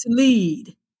ready to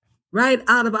lead right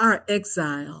out of our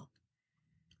exile.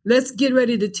 Let's get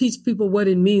ready to teach people what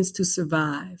it means to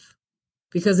survive.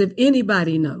 Because if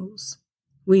anybody knows,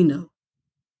 we know.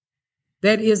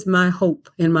 That is my hope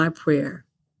and my prayer,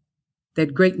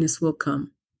 that greatness will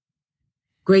come.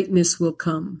 Greatness will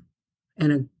come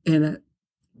and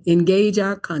engage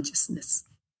our consciousness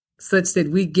such that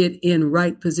we get in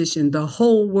right position. The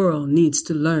whole world needs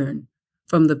to learn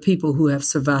from the people who have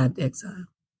survived exile.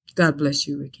 God bless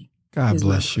you, Ricky. God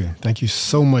bless you. Thank you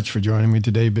so much for joining me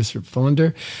today, Bishop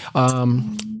Flunder.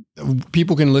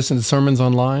 People can listen to sermons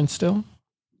online still?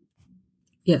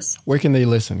 Yes. Where can they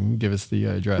listen? Give us the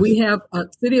address. We have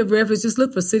City of Refuge. Just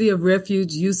look for City of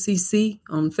Refuge UCC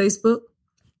on Facebook,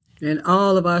 and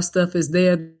all of our stuff is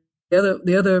there.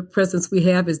 The other presence we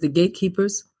have is the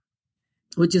Gatekeepers,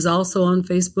 which is also on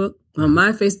Facebook. On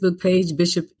my Facebook page,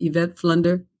 Bishop Yvette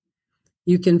Flunder,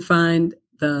 you can find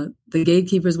the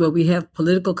Gatekeepers, where we have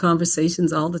political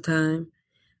conversations all the time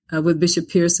with Bishop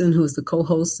Pearson, who is the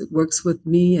co-host that works with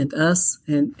me and us,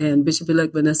 and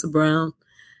Bishop-elect Vanessa Brown.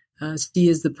 She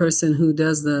is the person who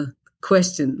does the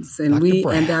questions, and Dr. we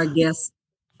Brown and our guests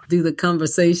do the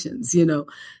conversations,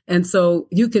 And so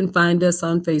you can find us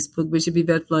on Facebook, Bishop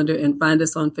Yvette Flunder, and find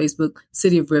us on Facebook,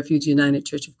 City of Refuge United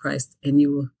Church of Christ, and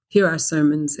you will hear our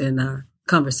sermons and our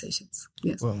conversations.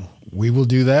 Yes. Well, we will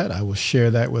do that. I will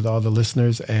share that with all the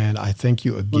listeners. And I thank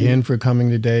you again for coming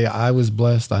today. I was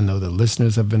blessed. I know the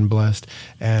listeners have been blessed.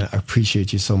 And I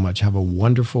appreciate you so much. Have a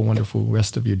wonderful, wonderful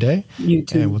rest of your day. You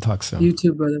too. And we'll talk soon. You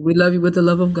too, brother. We love you with the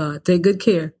love of God. Take good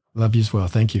care. Love you as well.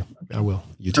 Thank you. I will.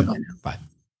 You too. Bye.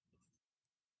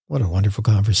 What a wonderful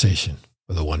conversation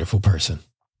with a wonderful person.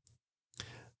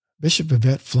 Bishop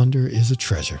Yvette Flunder is a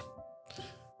treasure.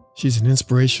 She's an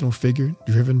inspirational figure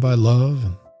driven by love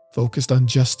and focused on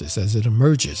justice as it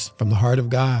emerges from the heart of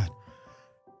God.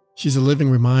 She's a living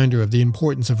reminder of the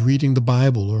importance of reading the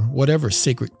Bible or whatever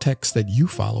sacred text that you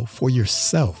follow for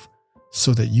yourself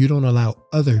so that you don't allow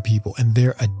other people and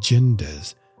their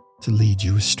agendas to lead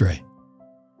you astray.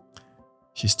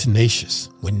 She's tenacious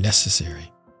when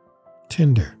necessary,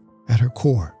 tender at her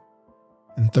core,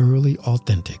 and thoroughly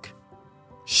authentic.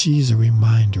 She's a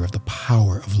reminder of the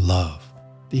power of love,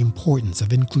 the importance of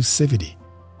inclusivity,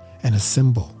 and a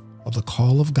symbol of the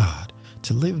call of God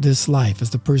to live this life as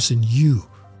the person you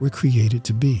were created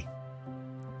to be.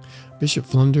 Bishop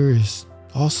Flunder is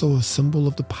also a symbol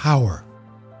of the power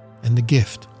and the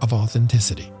gift of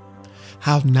authenticity.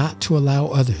 How not to allow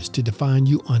others to define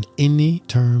you on any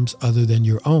terms other than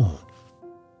your own,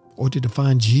 or to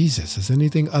define Jesus as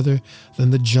anything other than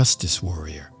the justice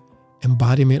warrior,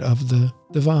 embodiment of the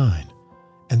divine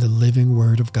and the living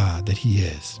word of God that he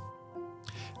is.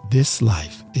 This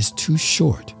life is too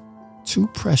short, too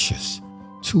precious,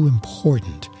 too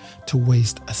important to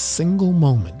waste a single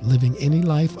moment living any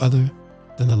life other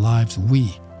than the lives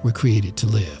we were created to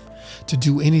live, to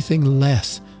do anything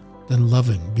less than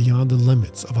loving beyond the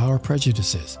limits of our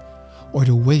prejudices, or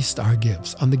to waste our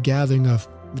gifts on the gathering of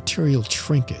material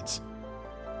trinkets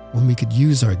when we could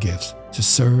use our gifts to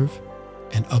serve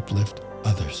and uplift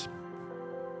others.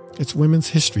 It's Women's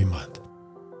History Month,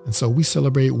 and so we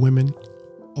celebrate women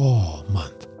all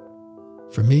month.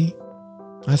 For me,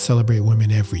 I celebrate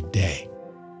women every day.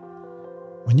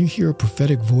 When you hear a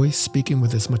prophetic voice speaking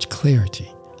with as much clarity,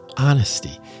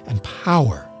 honesty, and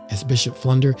power as Bishop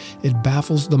Flunder, it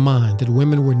baffles the mind that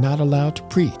women were not allowed to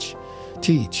preach,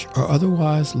 teach, or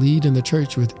otherwise lead in the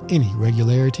church with any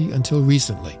regularity until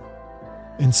recently,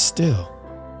 and still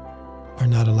are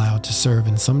not allowed to serve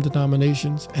in some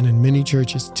denominations and in many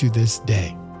churches to this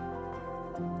day.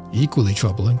 Equally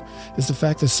troubling is the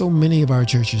fact that so many of our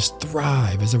churches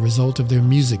thrive as a result of their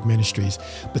music ministries,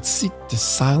 but seek to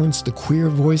silence the queer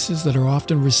voices that are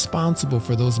often responsible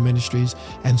for those ministries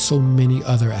and so many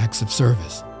other acts of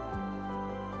service.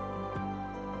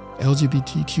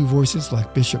 LGBTQ voices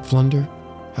like Bishop Flunder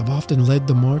have often led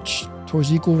the march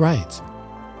towards equal rights,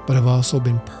 but have also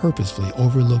been purposefully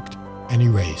overlooked and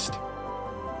erased.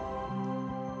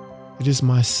 It is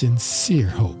my sincere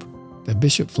hope that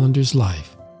Bishop Flunder's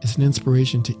life is an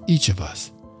inspiration to each of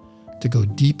us to go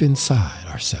deep inside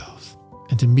ourselves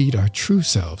and to meet our true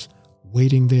selves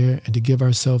waiting there and to give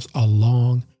ourselves a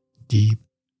long, deep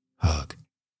hug.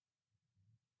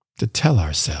 To tell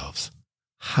ourselves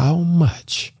how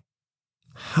much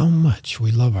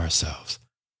we love ourselves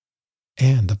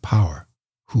and the power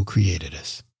who created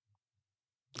us.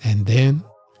 And then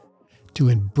to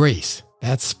embrace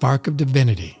that spark of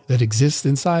divinity that exists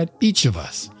inside each of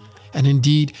us and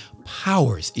indeed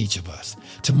powers each of us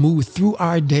to move through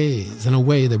our days in a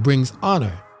way that brings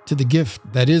honor to the gift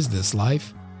that is this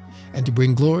life and to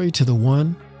bring glory to the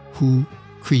one who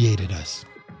created us.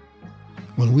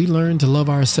 When we learn to love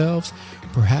ourselves,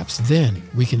 perhaps then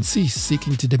we can cease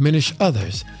seeking to diminish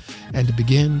others and to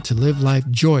begin to live life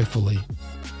joyfully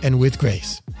and with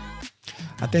grace.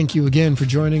 I thank you again for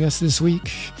joining us this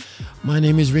week. My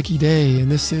name is Ricky Day,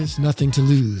 and this is Nothing to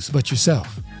Lose But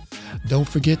Yourself. Don't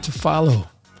forget to follow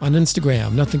on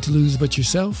Instagram, Nothing to Lose But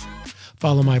Yourself.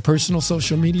 Follow my personal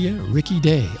social media, Ricky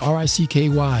Day,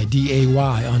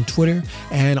 RICKYDAY on Twitter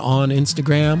and on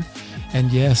Instagram.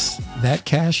 And yes, that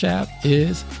Cash App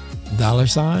is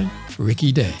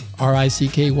 $Ricky Day,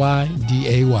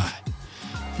 RICKYDAY.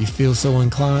 If you feel so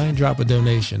inclined, drop a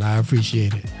donation. I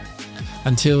appreciate it.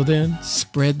 Until then,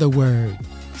 spread the word,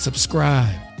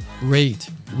 subscribe, rate,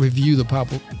 review the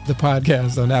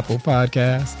podcast on Apple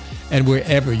Podcasts and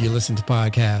wherever you listen to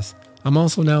podcasts. I'm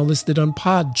also now listed on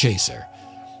Podchaser,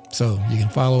 so you can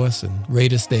follow us and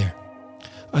rate us there.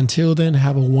 Until then,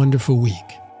 have a wonderful week.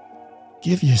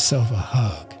 Give yourself a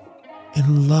hug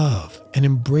and love and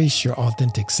embrace your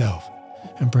authentic self.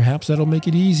 And perhaps that'll make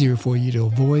it easier for you to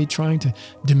avoid trying to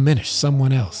diminish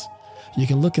someone else. You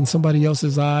can look in somebody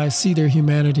else's eyes, see their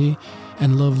humanity,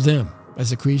 and love them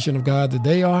as a creation of God that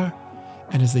they are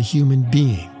and as the human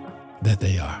being that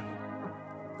they are.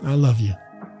 I love you.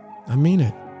 I mean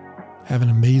it. Have an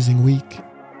amazing week.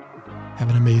 Have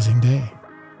an amazing day.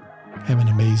 Have an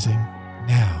amazing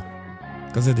now.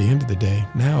 Because at the end of the day,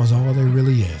 now is all there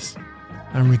really is.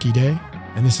 I'm Ricky Day,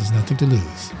 and this is Nothing to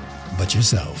Lose But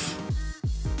Yourself.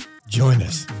 Join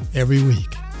us every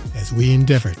week as we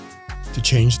endeavor to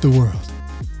change the world,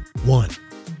 one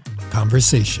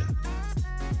conversation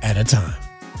at a time.